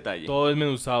 muy en detalle. Todo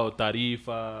desmenuzado,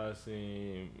 tarifas,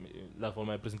 la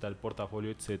forma de presentar el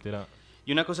portafolio, etcétera.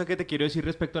 Y una cosa que te quiero decir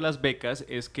respecto a las becas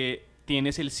es que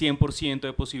tienes el 100%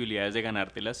 de posibilidades de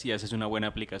ganártelas si haces una buena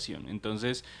aplicación.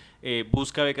 Entonces,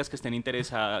 busca becas que estén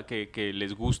interesadas, que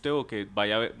les guste o que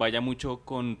vaya mucho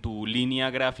con tu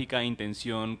línea gráfica,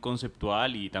 intención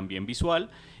conceptual y también visual.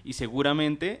 y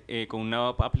seguramente con una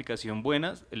aplicación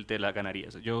buena te la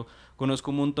ganarías. Yo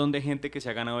conozco un montón de gente que se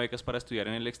ha ganado becas para estudiar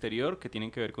en el exterior que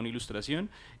tienen que ver con ilustración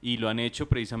y lo han hecho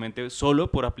precisamente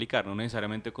solo por aplicar, no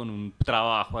necesariamente con un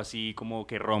trabajo así como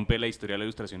que rompe la historia de la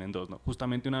ilustración en dos, ¿no?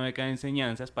 Justamente una beca de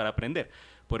enseñanzas para aprender.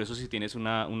 Por eso si tienes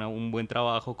un buen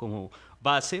trabajo como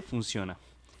base, funciona.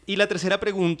 Y la tercera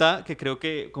pregunta, que creo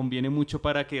que conviene mucho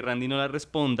para que Randy no la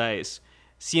responda, es: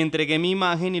 si entregué mi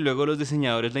imagen y luego los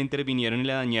diseñadores la intervinieron y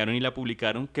la dañaron y la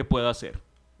publicaron, ¿qué puedo hacer?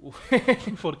 Uf,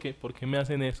 ¿Por qué? ¿Por qué me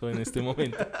hacen eso en este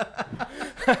momento?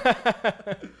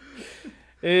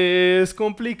 Es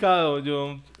complicado.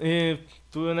 Yo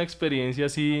tuve una experiencia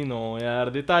así, no voy a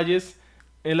dar detalles,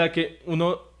 en la que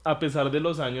uno, a pesar de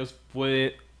los años,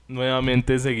 puede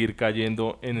nuevamente seguir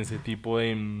cayendo en ese tipo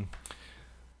de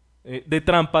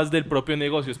trampas del propio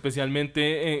negocio,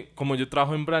 especialmente como yo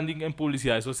trabajo en branding, en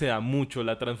publicidad, eso se da mucho,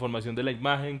 la transformación de la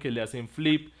imagen, que le hacen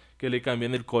flip, que le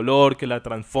cambian el color, que la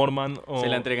transforman. Se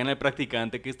la entregan al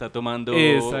practicante que está tomando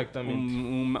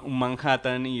un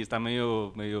Manhattan y está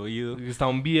medio oído. Está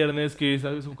un viernes que es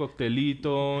un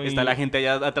coctelito. Está la gente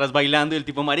allá atrás bailando y el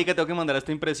tipo, marica, tengo que mandar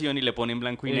esta impresión y le pone en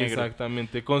blanco y negro.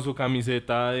 Exactamente, con su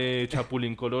camiseta de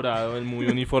Chapulín Colorado, el muy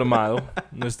uniformado,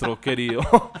 nuestro querido,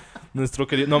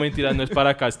 no mentira, no es para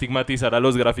acá estigmatizar a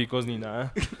los gráficos ni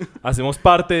nada. Hacemos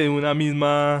parte de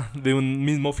un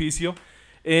mismo oficio.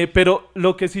 Pero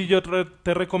lo que sí yo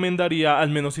te recomendaría, al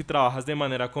menos si trabajas de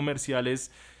manera comercial,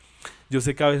 es, yo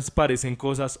sé que a veces parecen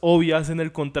cosas obvias en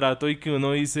el contrato y que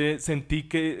uno dice, sentí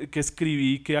que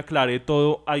escribí, que aclaré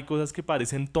todo, hay cosas que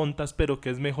parecen tontas, pero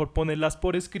que es mejor ponerlas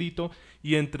por escrito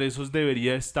y entre esos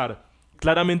debería estar.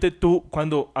 Claramente tú,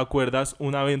 cuando acuerdas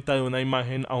una venta de una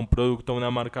imagen a un producto, a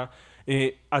una marca,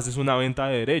 haces una venta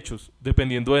de derechos.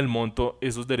 Dependiendo del monto,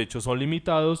 esos derechos son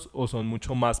limitados o son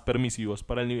mucho más permisivos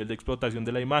para el nivel de explotación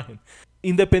de la imagen.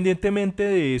 Independientemente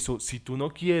de eso, si tú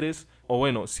no quieres, o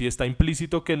bueno, si está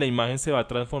implícito que la imagen se va a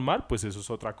transformar, pues eso es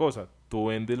otra cosa. Tú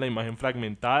vendes la imagen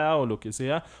fragmentada o lo que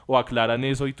sea, o aclaran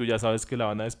eso y tú ya sabes que la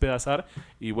van a despedazar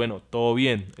y bueno, todo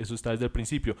bien, eso está desde el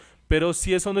principio. Pero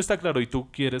si eso no está claro y tú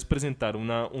quieres presentar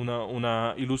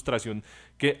una ilustración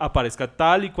que aparezca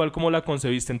tal y cual como la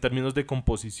concebiste en términos de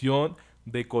composición,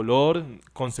 de color,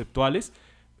 conceptuales,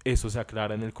 eso se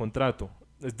aclara en el contrato.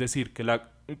 Es decir, que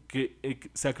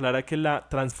se aclara que la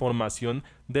transformación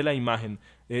de la imagen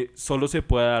solo se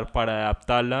puede dar para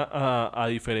adaptarla a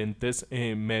diferentes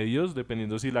medios,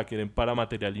 dependiendo si la quieren para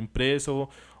material impreso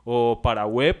o para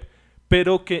web,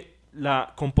 pero que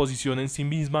la composición en sí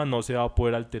misma no se va a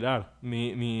poder alterar,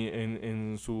 ni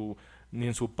en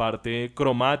su parte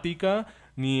cromática,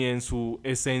 ni en su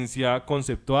esencia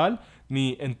conceptual,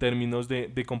 ni en términos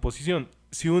de composición.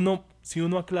 Si uno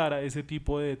aclara ese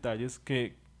tipo de detalles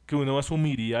que uno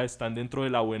asumiría están dentro de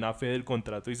la buena fe del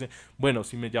contrato, dice, bueno,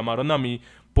 si me llamaron a mí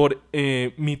por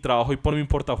mi trabajo y por mi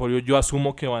portafolio, yo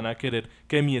asumo que van a querer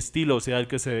que mi estilo sea el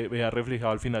que se vea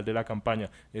reflejado al final de la campaña.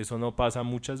 Eso no pasa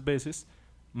muchas veces,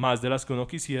 más de las que uno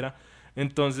quisiera.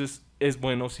 Entonces es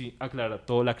bueno sí aclarar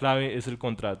todo. La clave es el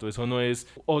contrato, eso no es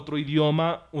otro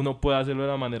idioma, uno puede hacerlo de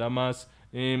la manera más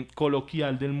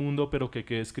coloquial del mundo, pero que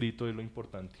quede escrito es lo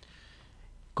importante.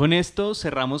 Con esto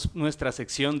cerramos nuestra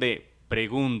sección de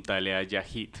Pregúntale a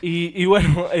Yahid. Y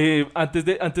bueno, antes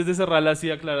de cerrarla, sí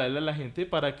aclararle a la gente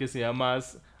para que sea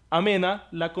más amena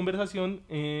la conversación,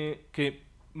 que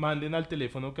manden al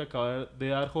teléfono que acaba de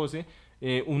dar José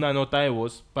una nota de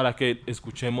voz para que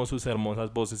escuchemos sus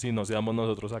hermosas voces y no seamos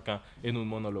nosotros acá en un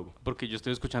monólogo. Porque yo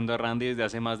estoy escuchando a Randy desde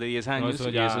hace más de 10 años eso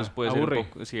y ya eso puede aburre. ser un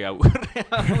poco... Sí, aburre.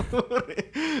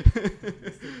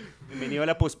 Bienvenido a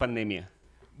la pospandemia.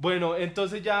 Bueno,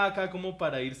 entonces ya acá como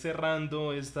para ir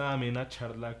cerrando esta amena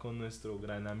charla con nuestro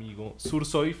gran amigo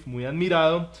Sursoif, muy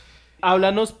admirado,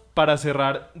 háblanos para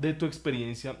cerrar de tu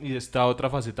experiencia y de esta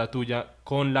otra faceta tuya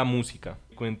con la música.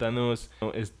 Cuéntanos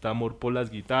este amor por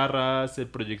las guitarras, el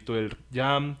proyecto del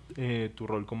Jam, tu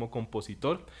rol como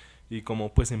compositor y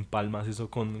cómo pues empalmas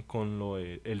eso con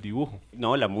el dibujo.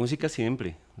 No, la música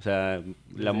siempre. O sea,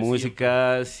 la Desde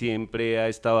música siempre ha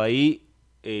estado ahí,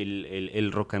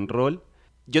 el rock and roll.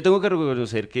 Yo tengo que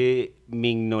reconocer que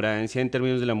mi ignorancia en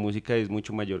términos de la música es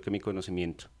mucho mayor que mi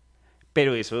conocimiento.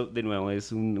 Pero eso, de nuevo,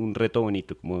 es un reto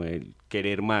bonito, como el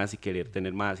querer más y querer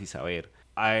tener más y saber.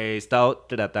 He estado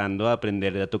tratando de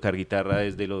aprender a tocar guitarra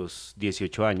desde los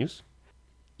 18 años.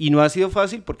 Y no ha sido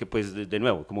fácil porque, pues, de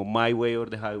nuevo, como My Way or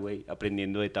the Highway,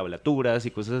 aprendiendo de tablaturas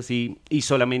y cosas así, y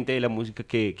solamente de la música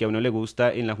que a uno le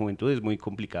gusta en la juventud es muy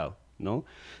complicado, ¿no?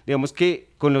 Digamos que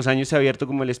con los años se ha abierto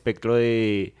como el espectro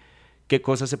de qué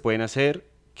cosas se pueden hacer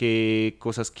qué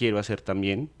cosas quiero hacer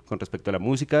también con respecto a la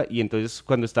música. Y entonces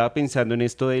cuando estaba pensando en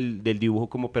esto del dibujo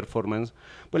como performance,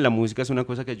 pues la música es una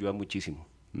cosa que ayuda muchísimo,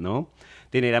 ¿no?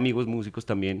 Tener amigos músicos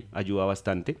también ayuda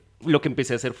bastante. Lo que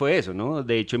empecé a hacer fue eso, ¿no?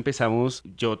 De hecho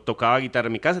yo tocaba guitarra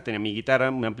en mi casa, tenía mi guitarra,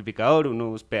 un amplificador,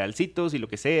 unos pedalcitos y lo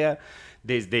que sea.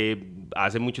 Desde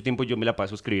hace mucho tiempo yo me la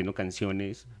paso escribiendo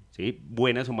canciones, ¿sí?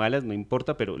 Buenas o malas, no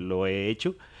importa, pero lo he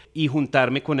hecho. Y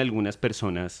juntarme con algunas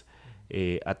personas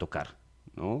a tocar,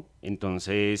 ¿no?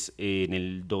 Entonces, en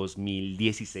el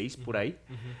 2016, por ahí,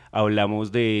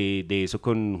 hablamos de eso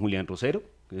con Julián Rosero,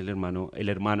 que es el hermano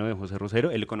de José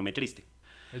Rosero, el econometrista.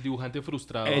 El dibujante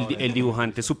frustrado. El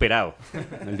dibujante superado.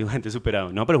 El dibujante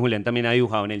superado. No, pero Julián también ha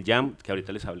dibujado en el Jam, que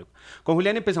ahorita les hablo. Con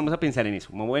Julián empezamos a pensar en eso,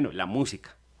 como bueno, la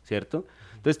música, ¿cierto?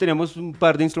 Entonces teníamos un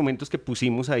par de instrumentos que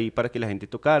pusimos ahí para que la gente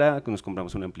tocara, que nos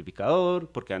compramos un amplificador,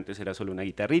 porque antes era solo una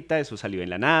guitarrita, eso salió en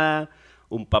la nada,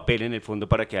 un papel en el fondo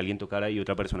para que alguien tocara y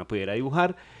otra persona pudiera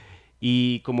dibujar,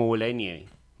 y como bola de nieve,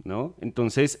 ¿no?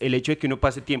 Entonces el hecho de que uno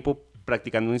pase tiempo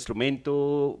practicando un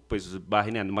instrumento, pues va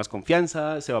generando más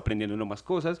confianza, se va aprendiendo uno más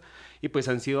cosas, y pues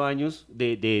han sido años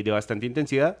de bastante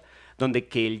intensidad, donde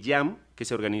que el jam que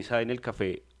se organiza en el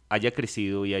café haya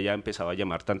crecido y haya empezado a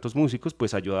llamar tantos músicos,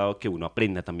 pues ha ayudado a que uno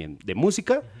aprenda también de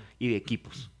música y de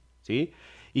equipos, ¿sí?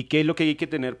 ¿Y qué es lo que hay que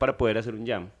tener para poder hacer un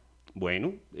jam?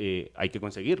 Bueno, hay que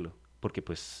conseguirlo, porque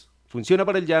pues funciona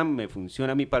para el jam, me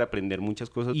funciona a mí para aprender muchas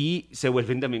cosas y se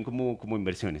vuelven también como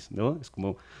inversiones, ¿no? Es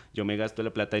como yo me gasto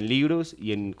la plata en libros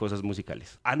y en cosas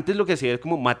musicales. Antes lo que hacía era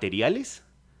como materiales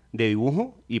de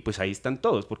dibujo y pues ahí están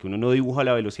todos, porque uno no dibuja a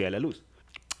la velocidad de la luz.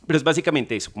 Pero es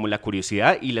básicamente eso, como la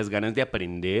curiosidad y las ganas de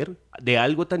aprender de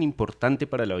algo tan importante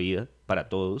para la vida, para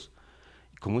todos,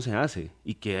 cómo se hace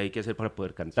y qué hay que hacer para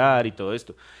poder cantar y todo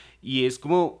esto. Y es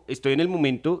como, estoy en el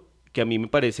momento que a mí me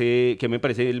parece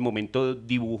el momento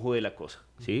dibujo de la cosa,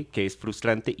 ¿sí? Que es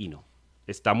frustrante y no.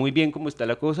 Está muy bien como está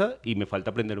la cosa y me falta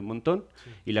aprender un montón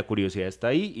y la curiosidad está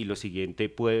ahí y lo siguiente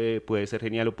puede ser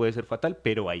genial o puede ser fatal,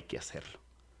 pero hay que hacerlo.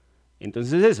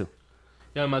 Entonces eso.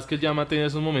 Y además que el Llama tenía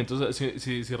esos momentos,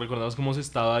 si recordamos cómo se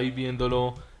estaba ahí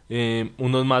viéndolo,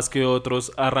 unos más que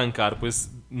otros arrancar,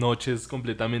 pues noches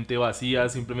completamente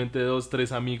vacías, simplemente 2,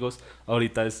 3 amigos.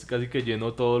 Ahorita es casi que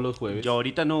lleno todos los jueves. Yo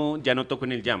ahorita ya no toco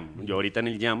en el jam, yo ahorita en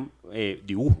el jam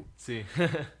dibujo. Sí.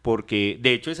 Porque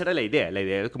de hecho esa era la idea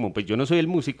es como pues yo no soy el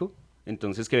músico,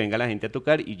 entonces que venga la gente a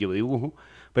tocar y yo dibujo.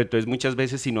 Pero entonces muchas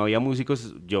veces si no había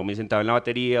músicos, yo me sentaba en la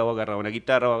batería o agarraba una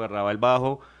guitarra o agarraba el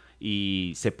bajo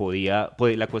y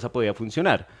la cosa podía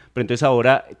funcionar. Pero entonces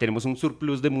ahora tenemos un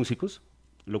surplus de músicos,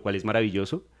 lo cual es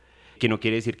maravilloso, que no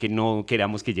quiere decir que no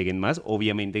queramos que lleguen más,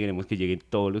 obviamente queremos que lleguen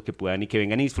todos los que puedan y que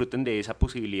vengan y disfruten de esa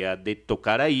posibilidad de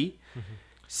tocar ahí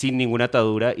sin ninguna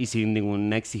atadura y sin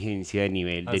ninguna exigencia de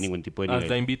nivel, de ningún tipo de nivel. Haz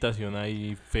la invitación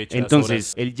ahí, fechas,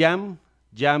 Entonces, horas. el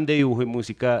jam de dibujo y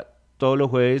música todos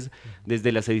los jueves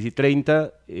desde las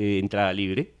 6:30, entrada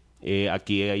libre.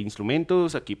 Aquí hay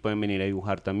instrumentos, aquí pueden venir a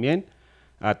dibujar también,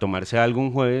 a tomarse algo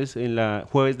un jueves,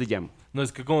 jueves de jam. No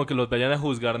es que como que los vayan a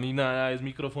juzgar ni nada, es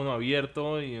micrófono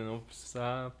abierto y uno pues,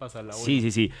 a pasar la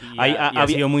buena. Sí. Y ha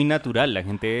sido muy natural, la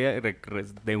gente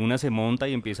de una se monta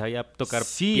y empieza ahí a tocar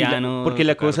piano. Porque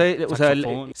la cosa,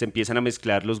 saxofón. se empiezan a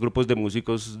mezclar los grupos de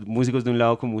músicos de un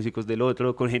lado con músicos del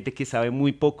otro, con gente que sabe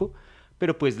muy poco,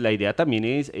 pero pues la idea también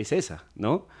es esa,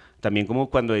 ¿no? También como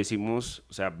cuando decimos,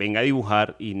 o sea, venga a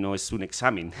dibujar y no es un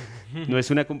examen, no es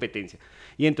una competencia.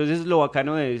 Y entonces lo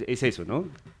bacano es eso, ¿no?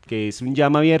 Que es un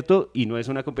jam abierto y no es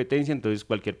una competencia, entonces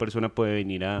cualquier persona puede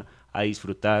venir a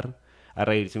disfrutar, a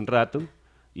reírse un rato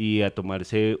y a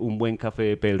tomarse un buen café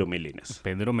de Pedro Melenas.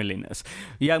 Pedro Melenas.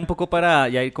 Y ya un poco para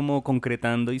ya ir como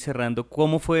concretando y cerrando,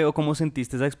 ¿cómo fue o cómo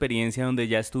sentiste esa experiencia donde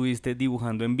ya estuviste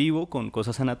dibujando en vivo con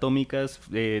cosas anatómicas,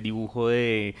 dibujo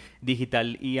de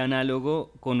digital y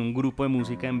análogo con un grupo de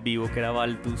música en vivo que era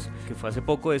Baltus, que fue hace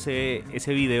poco? Ese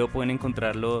video pueden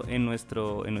encontrarlo en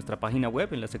nuestra página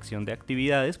web, en la sección de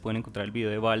actividades, pueden encontrar el video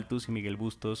de Baltus y Miguel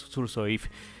Bustos Sursoif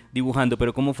dibujando,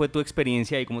 pero ¿cómo fue tu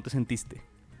experiencia y cómo te sentiste?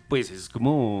 Pues es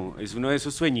uno de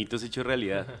esos sueñitos hechos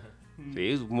realidad. Sí,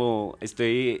 es como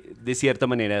estoy de cierta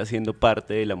manera haciendo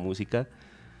parte de la música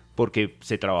porque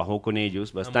se trabajó con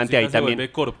ellos bastante. Ahí también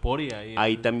vuelve corpórea.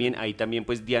 Ahí también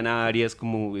pues Diana Arias,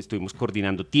 como estuvimos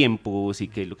coordinando tiempos y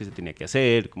qué es lo que se tenía que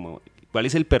hacer, como cuál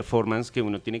es el performance que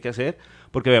uno tiene que hacer,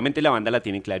 porque obviamente la banda la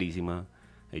tiene clarísima.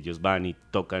 Ellos van y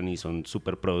tocan y son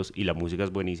super pros y la música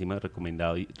es buenísima,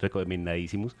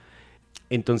 recomendadísimos.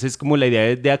 Entonces, como la idea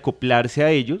es de acoplarse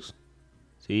a ellos,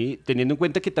 ¿sí? Teniendo en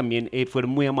cuenta que también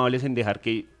fueron muy amables en dejar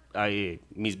que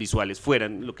mis visuales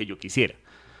fueran lo que yo quisiera,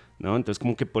 ¿no? Entonces,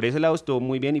 como que por ese lado estuvo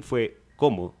muy bien y fue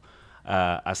cómodo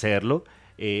hacerlo.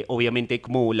 Obviamente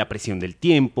como la presión del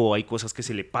tiempo, hay cosas que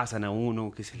se le pasan a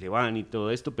uno, que se le van y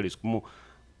todo esto, pero es como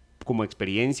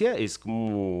experiencia, es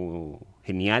como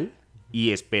genial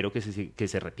y espero que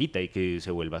se repita y que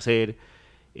se vuelva a hacer.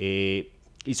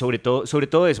 Y sobre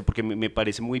todo eso, porque me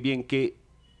parece muy bien que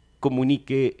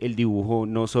comunique el dibujo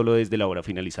no solo desde la obra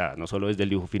finalizada, no solo desde el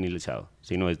dibujo finalizado,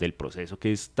 sino desde el proceso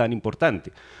que es tan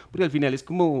importante, porque al final es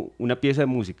como una pieza de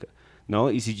música,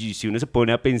 ¿no? Y si uno se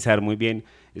pone a pensar muy bien,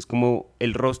 es como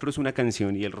el rostro es una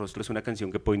canción y el rostro es una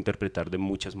canción que puede interpretar de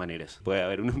muchas maneras. Puede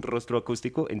haber un rostro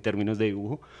acústico en términos de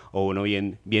dibujo, o uno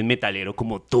bien metalero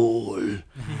como Tool,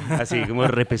 así como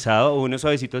repesado, o uno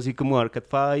suavecito así como Arcade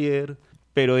Fire,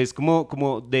 pero es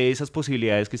como de esas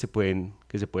posibilidades que se pueden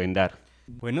dar.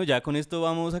 Bueno, ya con esto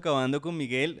vamos acabando con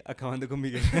Miguel.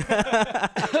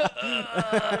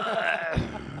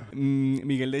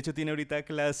 Miguel, de hecho, tiene ahorita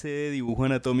clase de dibujo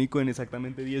anatómico en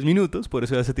exactamente 10 minutos, por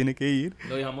eso ya se tiene que ir.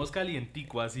 Lo dejamos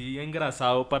calientico, así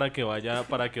engrasado para que vaya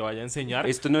a enseñar.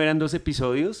 ¿Estos no eran 2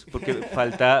 episodios?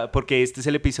 Porque este es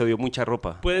el episodio Mucha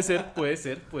Ropa. Puede ser.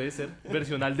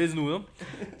 Versión al desnudo.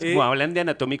 Como hablan de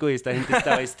anatómico y esta gente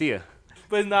está vestida.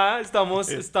 Pues nada, estamos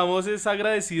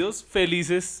agradecidos,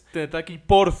 felices de estar aquí.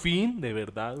 Por fin, de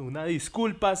verdad, una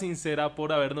disculpa sincera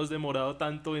por habernos demorado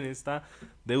tanto en esta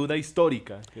deuda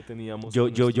histórica que teníamos.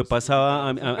 Yo pasaba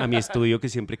a mi estudio, que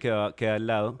siempre queda al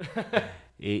lado,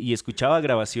 y escuchaba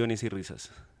grabaciones y risas.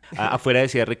 Afuera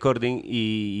decía recording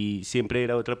y siempre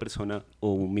era otra persona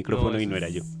o un micrófono y no era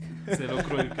yo.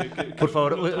 Por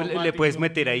favor, le puedes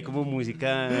meter ahí como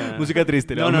música... Música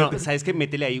triste. No, ¿sabes qué?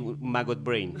 Métele ahí Maggot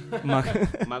Brain.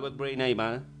 Maggot Brain ahí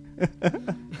va.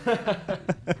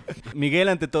 Miguel,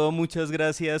 ante todo, muchas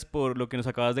gracias por lo que nos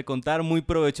acabas de contar. Muy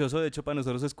provechoso, de hecho, para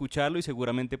nosotros escucharlo y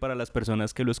seguramente para las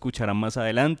personas que lo escucharán más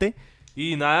adelante.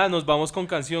 Y nada, nos vamos con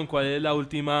canción. ¿Cuál es la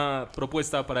última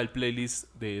propuesta para el playlist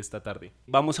de esta tarde?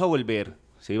 Vamos a volver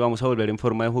en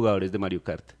forma de jugadores de Mario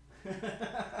Kart.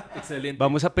 Excelente.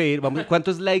 Vamos a pedir,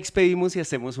 ¿cuántos likes pedimos si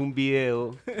hacemos un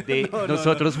video de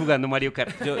nosotros jugando Mario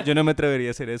Kart? Yo no me atrevería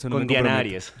a hacer eso. Con Diana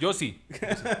Arias. Yo sí,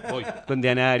 voy. Con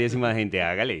Diana Arias y más gente,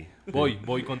 hágale.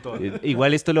 Voy con todo.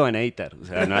 Igual esto lo van a editar, o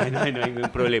sea, no hay ningún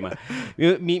problema.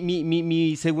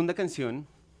 Mi segunda canción,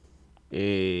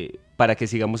 para que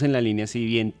sigamos en la línea así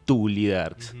bien Tool y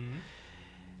Darks,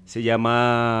 se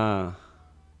llama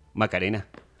Macarena.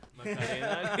 Pues,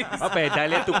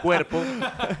 dale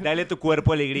a tu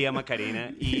cuerpo alegría,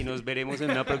 Macarena, y nos veremos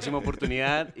en una próxima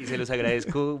oportunidad y se los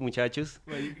agradezco, muchachos.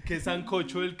 Qué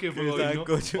sancocho el que fue hoy, ¿no?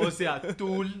 O sea,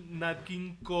 Tool, Nat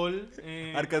King Cole,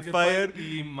 Arcade Fire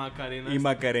y Macarena. Y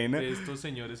Macarena. De estos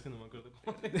señores que no me acuerdo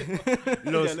cómo.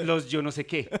 Los yo no sé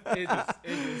qué. Ellos.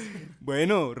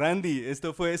 Bueno, Randy,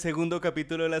 esto fue el segundo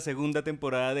capítulo de la segunda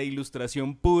temporada de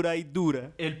Ilustración Pura y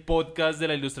Dura. El podcast de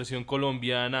la ilustración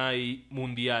colombiana y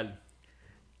mundial.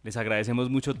 Les agradecemos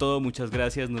mucho todo, muchas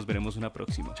gracias, nos veremos una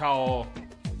próxima. Chao.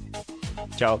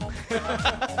 Chao.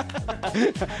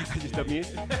 Allí también.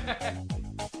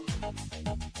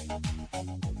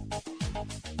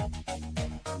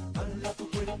 Dale a tu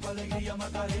cuerpo alegría,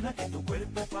 Macarena, que tu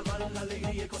cuerpo es para dar la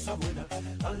alegría y cosas buenas.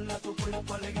 Dale a tu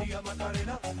cuerpo alegría,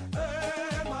 Macarena,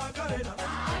 Macarena.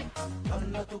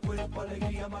 Dale a tu cuerpo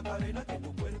alegría, Macarena, que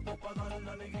tu cuerpo es para dar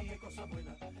la alegría y cosas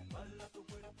buenas.